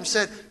had called him,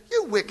 said,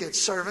 you wicked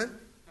servant,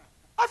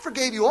 I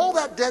forgave you all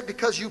that debt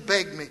because you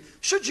begged me.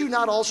 Should you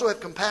not also have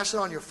compassion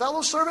on your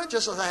fellow servant,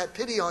 just as I had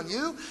pity on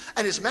you?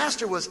 And his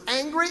master was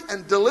angry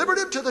and delivered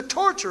him to the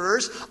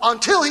torturers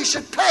until he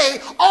should pay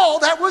all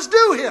that was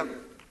due him.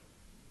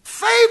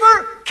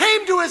 Favor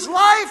came to his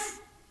life,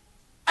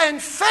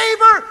 and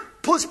favor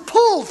was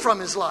pulled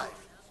from his life.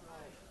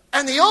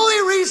 And the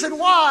only reason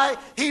why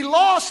he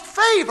lost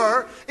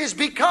favor is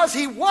because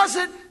he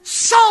wasn't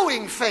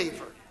sowing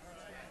favor.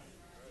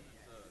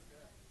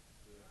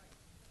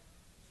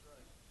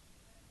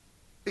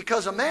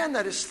 Because a man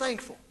that is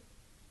thankful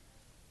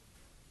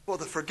for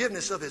the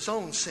forgiveness of his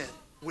own sin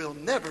will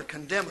never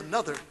condemn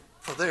another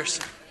for their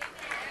sin.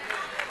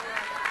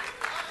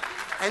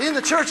 And in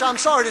the church, I'm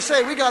sorry to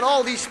say, we got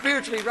all these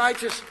spiritually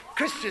righteous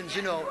Christians,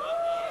 you know.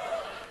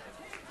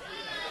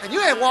 And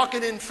you ain't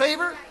walking in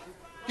favor.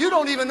 You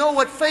don't even know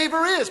what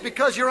favor is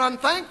because you're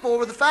unthankful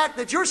over the fact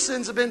that your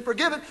sins have been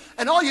forgiven.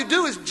 And all you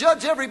do is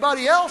judge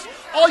everybody else.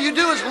 All you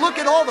do is look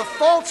at all the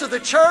faults of the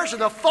church and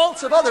the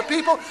faults of other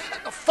people,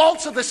 and the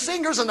faults of the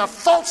singers and the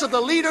faults of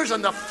the leaders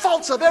and the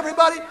faults of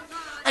everybody.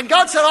 And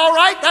God said, all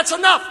right, that's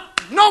enough.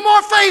 No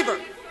more favor.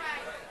 I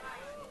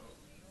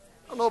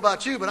don't know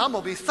about you, but I'm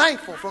going to be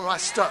thankful for my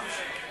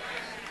stuff.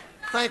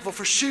 Thankful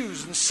for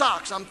shoes and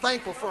socks. I'm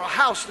thankful for a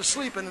house to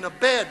sleep in and a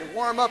bed to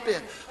warm up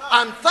in.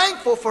 I'm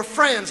thankful for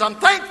friends. I'm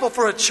thankful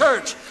for a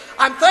church.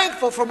 I'm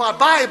thankful for my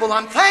Bible.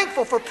 I'm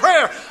thankful for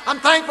prayer. I'm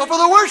thankful for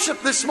the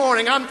worship this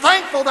morning. I'm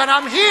thankful that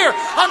I'm here.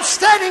 I'm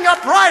standing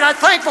upright. I'm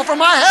thankful for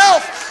my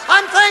health.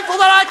 I'm thankful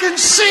that I can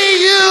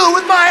see you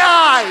with my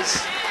eyes.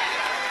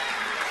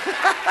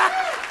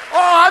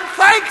 Oh, I'm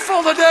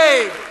thankful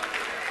today.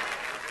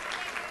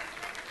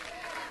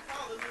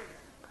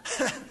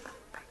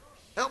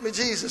 Help me,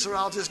 Jesus, or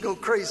I'll just go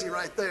crazy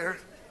right there.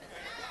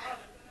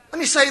 Let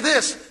me say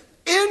this.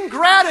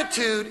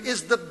 Ingratitude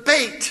is the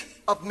bait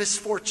of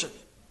misfortune.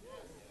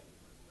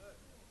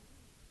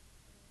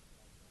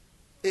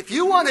 If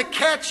you want to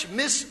catch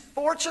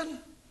misfortune,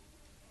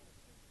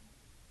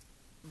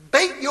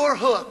 bait your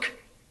hook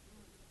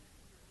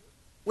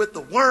with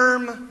the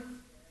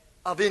worm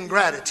of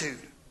ingratitude.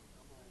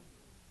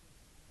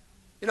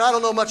 You know, I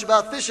don't know much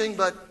about fishing,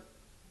 but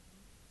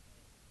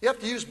you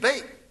have to use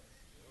bait.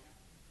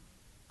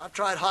 I've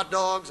tried hot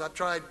dogs. I've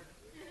tried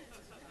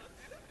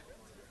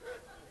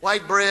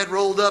white bread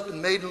rolled up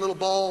and made in little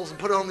balls and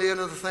put it on the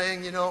end of the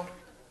thing, you know.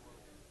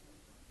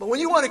 But when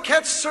you want to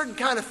catch a certain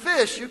kind of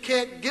fish, you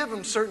can't give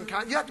them certain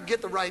kind. You have to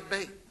get the right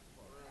bait.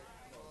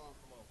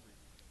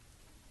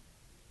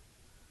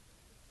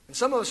 And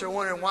some of us are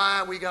wondering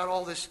why we got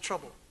all this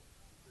trouble.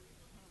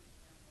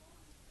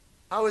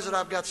 How is it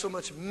I've got so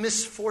much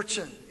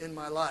misfortune in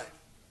my life?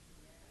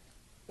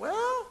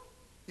 Well,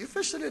 you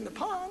fished it in the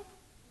pond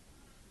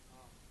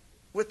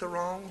with the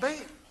wrong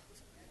bait.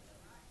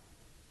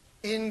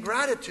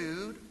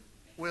 Ingratitude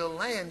will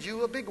land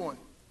you a big one.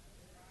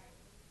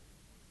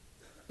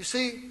 You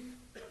see,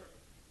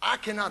 I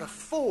cannot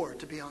afford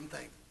to be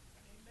unthankful.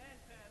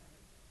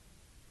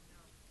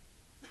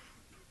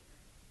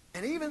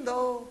 And even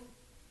though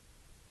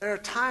there are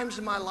times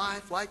in my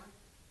life, like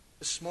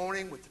this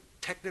morning with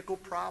technical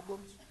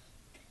problems,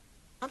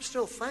 I'm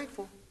still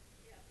thankful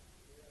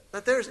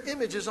that there's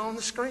images on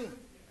the screen.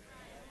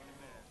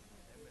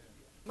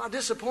 Am I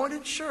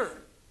disappointed? Sure.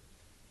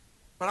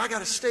 But I got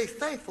to stay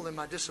thankful in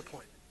my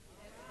disappointment.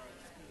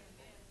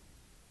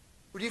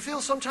 Would you feel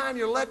sometime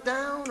you're let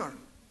down, or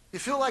you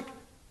feel like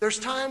there's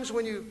times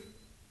when you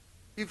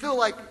feel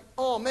like,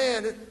 oh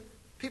man,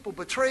 people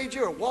betrayed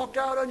you or walked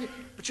out on you.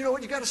 But you know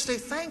what? You got to stay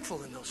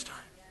thankful in those times.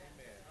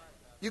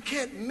 You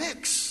can't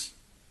mix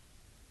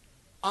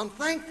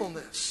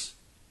unthankfulness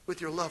with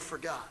your love for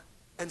God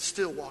and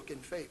still walk in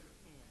favor.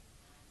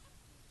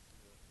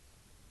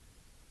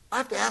 I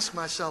have to ask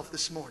myself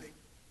this morning,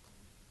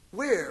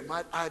 where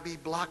might I be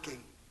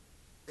blocking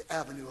the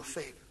avenue of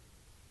favor?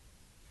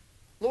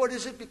 Lord,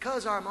 is it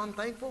because I'm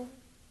unthankful?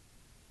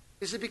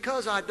 Is it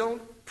because I don't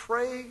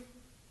pray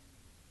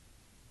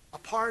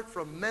apart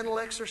from mental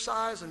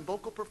exercise and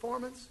vocal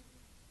performance?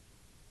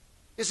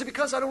 Is it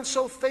because I don't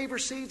sow favor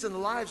seeds in the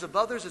lives of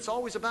others? It's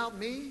always about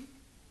me?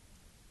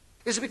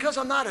 Is it because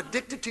I'm not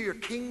addicted to your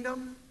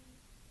kingdom?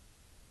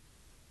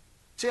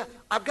 See,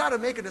 I've got to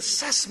make an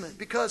assessment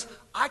because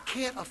I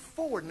can't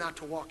afford not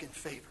to walk in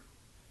favor.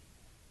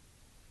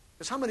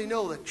 Because how many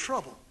know that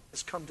trouble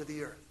has come to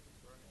the earth?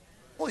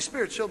 Holy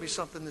Spirit showed me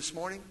something this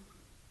morning.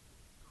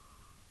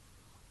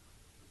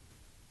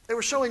 They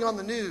were showing on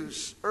the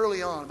news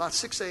early on, about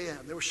 6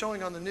 a.m., they were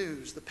showing on the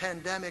news the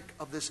pandemic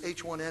of this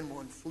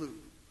H1N1 flu,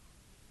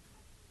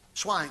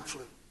 swine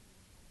flu.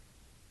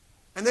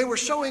 And they were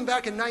showing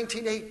back in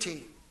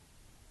 1918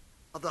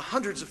 of the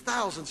hundreds of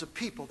thousands of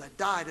people that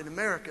died in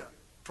America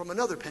from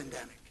another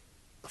pandemic,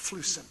 the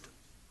flu symptoms.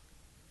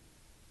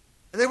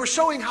 And they were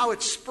showing how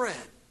it spread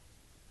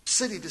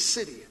city to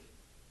city,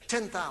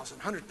 10,000,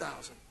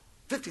 100,000,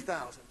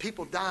 50,000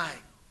 people dying.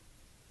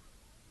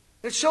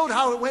 It showed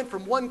how it went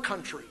from one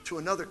country to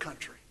another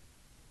country.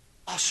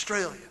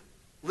 Australia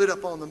lit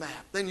up on the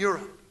map. Then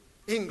Europe,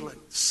 England,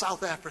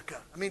 South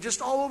Africa. I mean,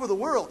 just all over the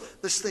world,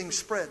 this thing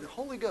spread. The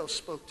Holy Ghost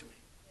spoke to me.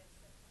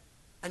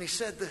 And he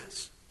said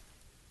this.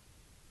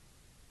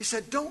 He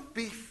said, don't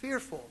be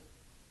fearful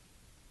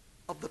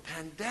of the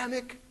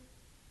pandemic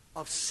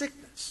of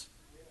sickness,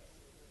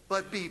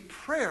 but be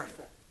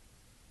prayerful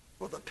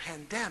for the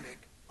pandemic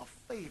of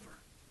favor.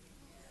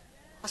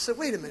 I said,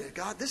 wait a minute,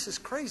 God, this is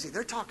crazy.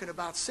 They're talking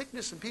about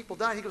sickness and people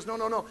dying. He goes,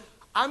 no.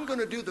 I'm going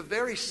to do the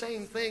very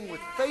same thing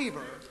with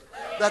favor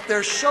that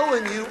they're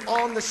showing you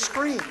on the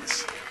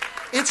screens.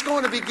 It's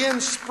going to begin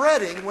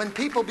spreading when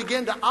people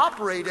begin to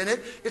operate in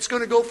it. It's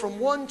going to go from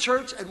one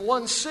church and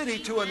one city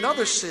to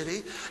another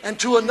city and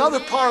to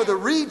another part of the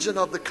region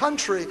of the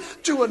country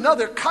to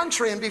another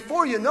country. And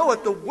before you know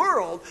it, the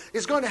world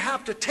is going to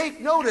have to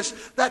take notice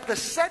that the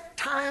set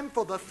time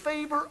for the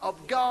favor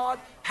of God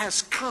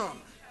has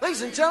come.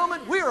 Ladies and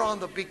gentlemen, we are on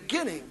the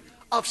beginning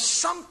of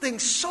something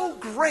so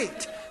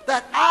great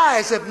that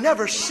eyes have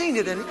never seen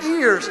it and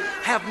ears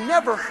have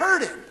never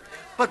heard it.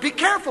 But be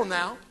careful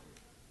now,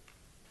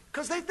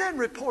 because they then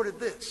reported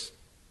this.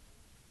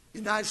 The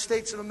United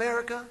States of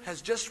America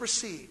has just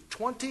received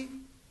 20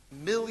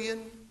 million,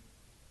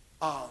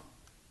 what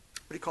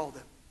do you call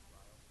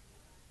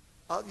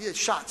them?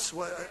 Shots,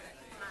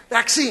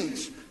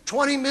 vaccines.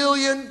 20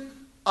 million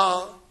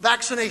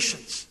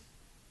vaccinations.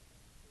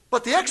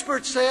 But the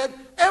experts said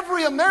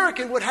every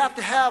American would have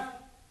to have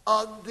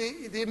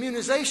the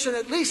immunization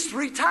at least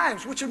 3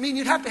 times, which would mean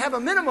you'd have to have a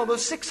minimum of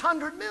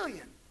 600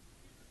 million.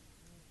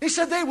 He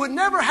said they would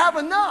never have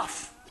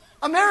enough.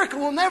 America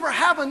will never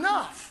have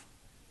enough.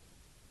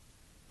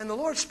 And the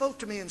Lord spoke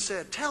to me and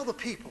said, tell the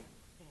people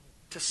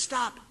to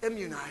stop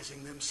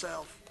immunizing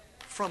themselves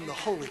from the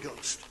Holy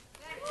Ghost.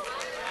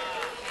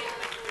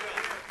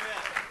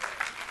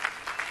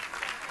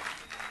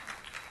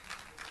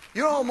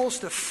 You're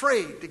almost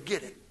afraid to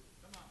get it.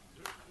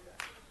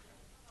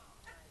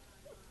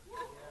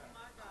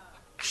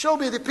 Show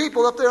me the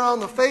people up there on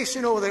the face,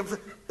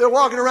 they're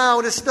walking around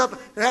with this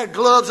stuff. They had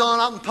gloves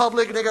on out in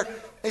public. And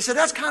they said,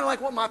 that's kind of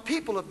like what my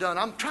people have done.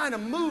 I'm trying to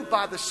move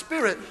by the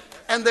Spirit,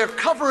 and they're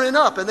covering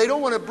up, and they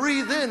don't want to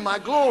breathe in my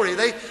glory.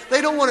 They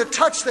don't want to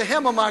touch the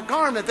hem of my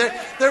garment.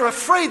 They're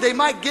afraid they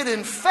might get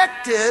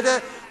infected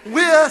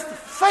with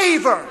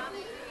favor.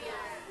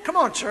 Come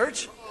on,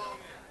 church.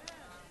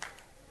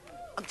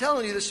 I'm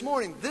telling you this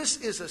morning, this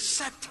is a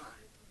set time.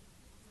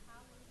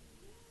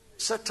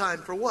 Set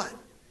time for what?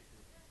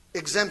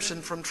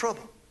 Exemption from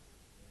trouble.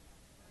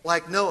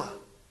 Like Noah.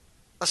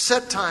 A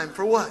set time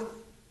for what?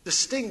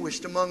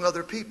 Distinguished among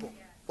other people.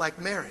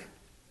 Like Mary.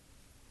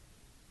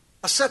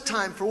 A set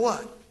time for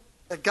what?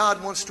 That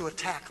God wants to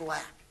attack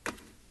lack.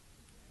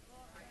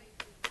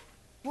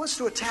 He wants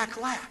to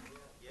attack lack.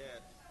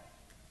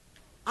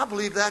 I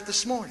believe that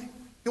this morning.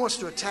 He wants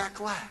to attack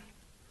lack.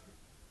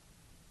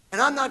 And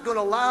I'm not going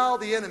to allow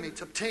the enemy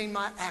to obtain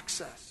my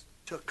access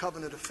to a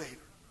covenant of favor.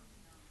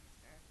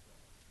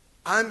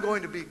 I'm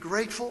going to be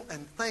grateful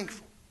and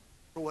thankful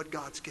for what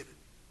God's given.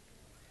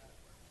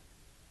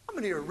 How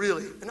many are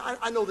really, and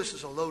I know this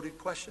is a loaded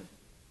question,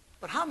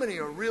 but how many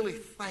are really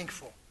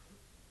thankful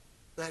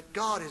that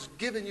God has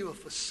given you a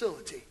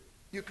facility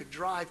you could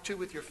drive to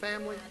with your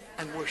family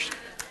and worship?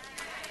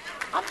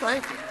 I'm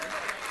thankful, man.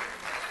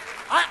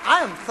 I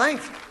am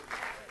thankful.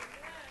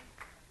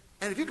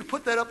 And if you could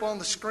put that up on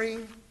the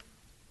screen,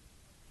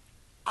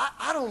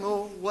 I don't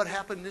know what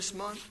happened this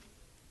month,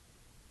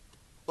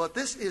 but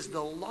this is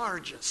the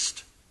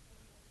largest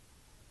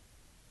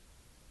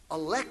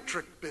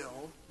electric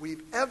bill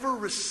we've ever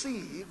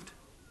received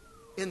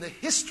in the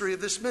history of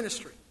this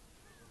ministry.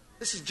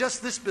 This is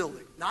just this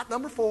building. Not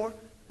number 4,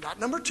 not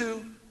number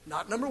 2,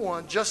 not number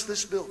 1, just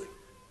this building.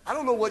 I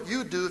don't know what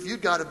you'd do if you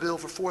got a bill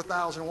for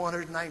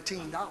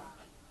 $4,119.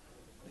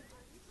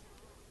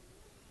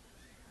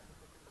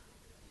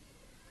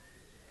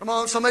 Come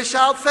on, somebody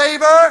shout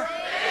favor. Favor.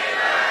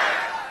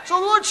 So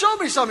the Lord showed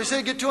me something. He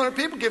said, get 200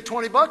 people, give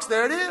 $20.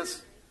 There it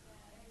is.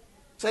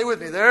 Say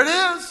with me, there it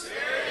is. There it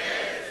is.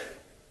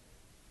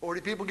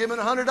 40 people giving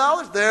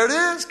 $100. There it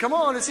is. Come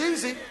on, it's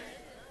easy.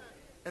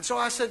 And so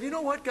I said, you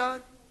know what,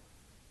 God?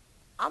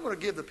 I'm going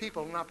to give the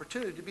people an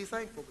opportunity to be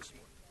thankful this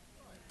morning.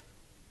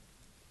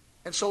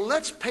 And so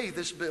let's pay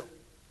this bill.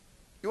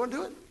 You want to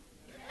do it?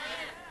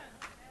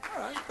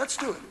 All right, let's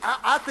do it.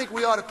 I think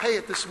we ought to pay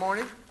it this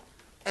morning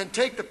and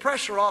take the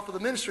pressure off of the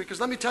ministry. Because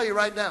let me tell you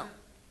right now,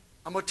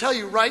 I'm going to tell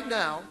you right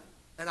now,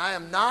 and I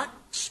am not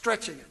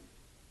stretching it.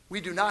 We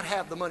do not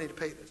have the money to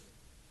pay this.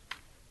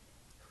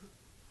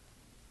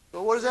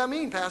 So what does that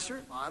mean,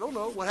 Pastor? I don't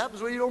know. What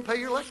happens when you don't pay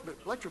your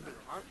electric bill?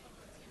 I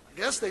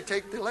guess they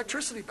take the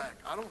electricity back.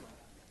 I don't know.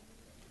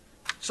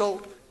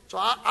 So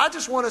I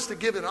just want us to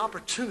give an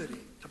opportunity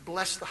to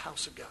bless the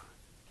house of God.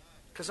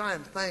 Because I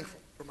am thankful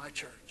for my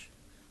church.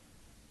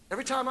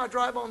 Every time I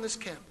drive on this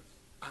campus,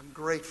 I'm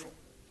grateful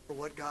for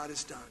what God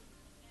has done.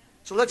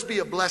 So let's be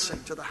a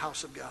blessing to the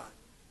house of God.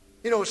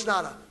 You know, it's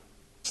not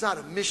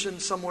a mission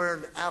somewhere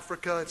in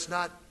Africa. It's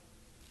not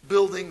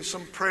building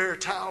some prayer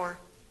tower.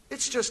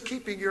 It's just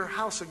keeping your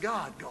house of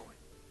God going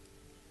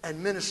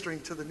and ministering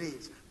to the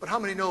needs. But how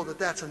many know that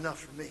that's enough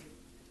for me?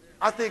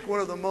 I think one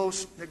of the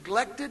most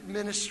neglected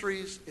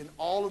ministries in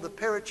all of the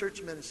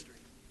parachurch ministry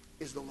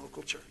is the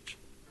local church.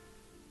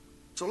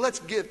 So let's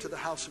give to the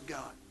house of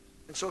God.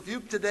 And so if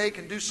you today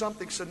can do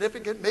something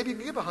significant, maybe you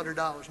can give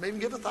 $100, maybe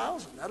you can give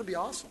 $1,000. That'll be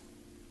awesome.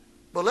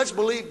 But let's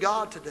believe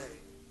God today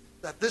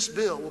that this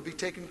bill will be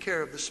taken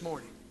care of this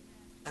morning.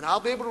 And I'll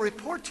be able to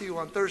report to you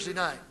on Thursday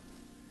night,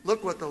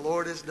 look what the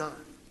Lord has done.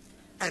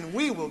 And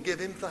we will give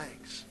him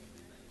thanks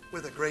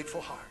with a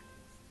grateful heart.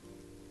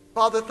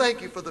 Father,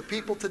 thank you for the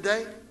people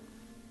today.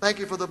 Thank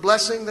you for the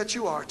blessing that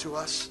you are to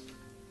us.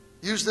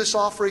 Use this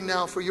offering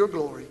now for your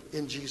glory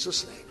in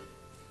Jesus' name.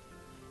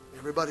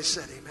 Everybody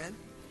said amen.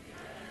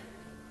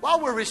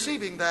 While we're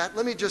receiving that,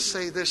 let me just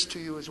say this to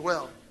you as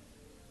well.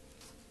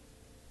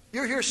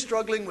 You're here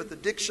struggling with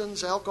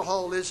addictions,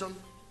 alcoholism,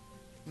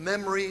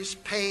 memories,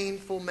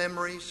 painful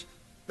memories.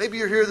 Maybe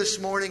you're here this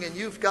morning and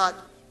you've got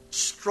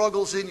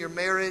struggles in your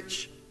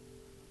marriage.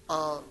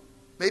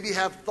 Maybe you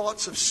have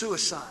thoughts of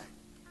suicide.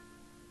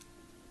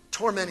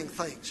 Tormenting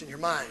things in your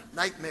mind,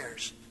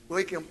 nightmares,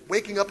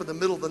 waking up in the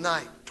middle of the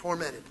night,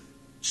 tormented,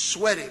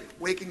 sweating,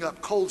 waking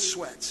up, cold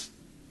sweats.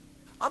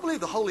 I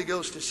believe the Holy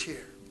Ghost is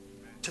here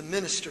to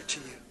minister to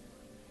you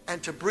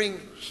and to bring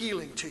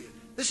healing to you.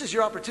 This is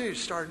your opportunity to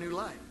start a new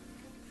life.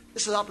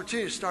 This is an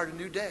opportunity to start a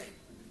new day.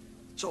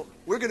 So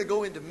we're going to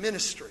go into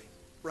ministry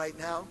right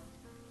now.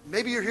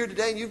 Maybe you're here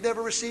today and you've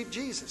never received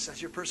Jesus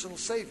as your personal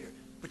Savior,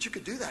 but you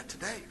could do that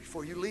today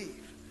before you leave.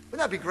 Wouldn't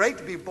that be great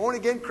to be born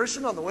again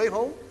Christian on the way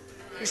home?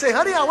 You say,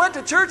 honey, I went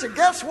to church and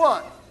guess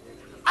what?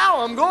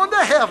 Oh, I'm going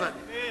to heaven.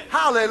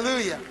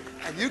 Hallelujah.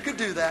 And you could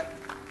do that.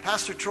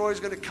 Pastor Troy is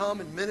going to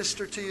come and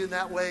minister to you in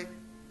that way.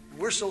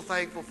 We're so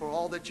thankful for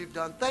all that you've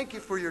done. Thank you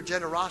for your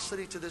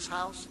generosity to this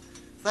house.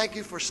 Thank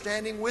you for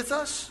standing with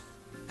us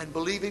and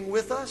believing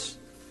with us.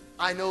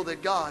 I know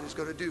that God is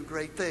going to do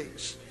great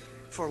things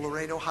for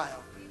Lorain,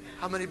 Ohio.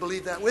 How many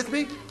believe that with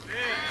me?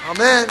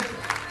 Amen.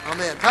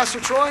 Amen. Pastor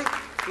Troy,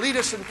 lead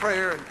us in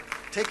prayer and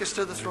take us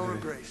to the throne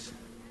of grace.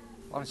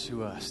 Why don't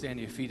you stand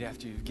to your feet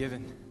after you've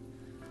given?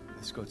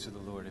 Let's go to the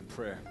Lord in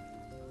prayer.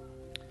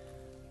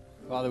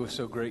 Father, we're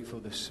so grateful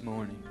this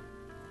morning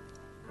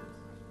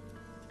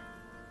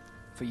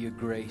for your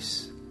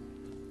grace.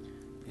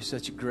 You're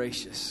such a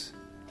gracious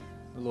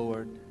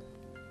Lord.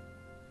 We're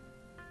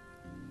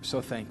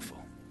so thankful.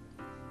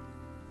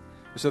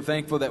 We're so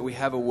thankful that we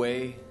have a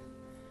way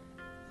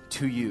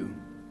to you.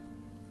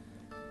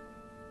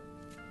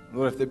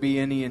 Lord, if there be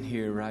any in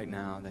here right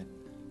now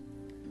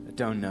that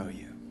don't know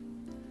you,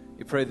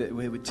 we pray that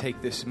we would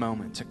take this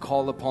moment to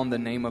call upon the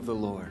name of the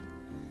Lord.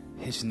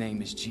 His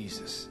name is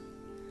Jesus.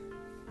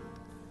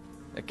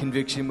 That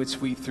conviction would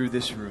sweep through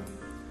this room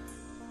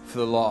for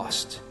the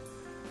lost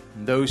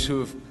and those who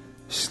have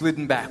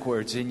slidden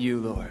backwards in you,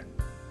 Lord.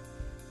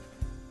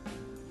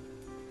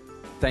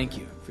 Thank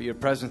you for your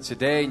presence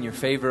today and your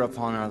favor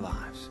upon our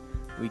lives.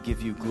 We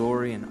give you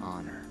glory and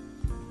honor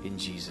in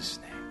Jesus'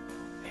 name.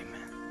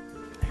 Amen.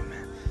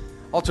 Amen.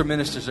 Altar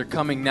ministers are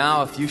coming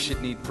now. If you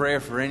should need prayer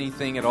for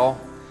anything at all,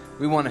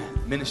 we want to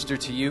minister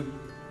to you.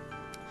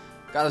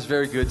 God is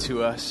very good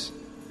to us.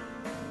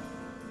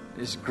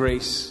 His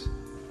grace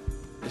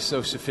is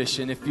so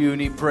sufficient. If you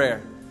need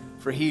prayer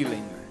for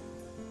healing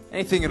or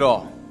anything at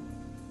all,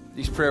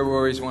 these prayer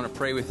warriors want to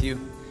pray with you.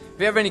 If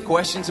you have any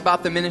questions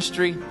about the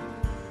ministry,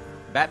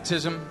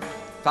 baptism,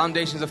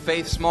 foundations of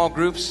faith, small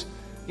groups,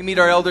 you meet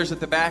our elders at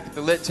the back at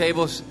the lit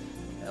tables.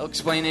 They'll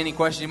explain any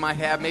question you might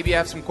have. Maybe you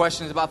have some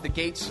questions about the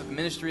gates of the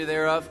ministry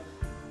thereof.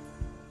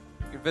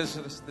 You can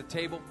visit us at the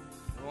table.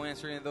 We'll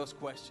answer any of those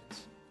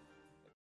questions.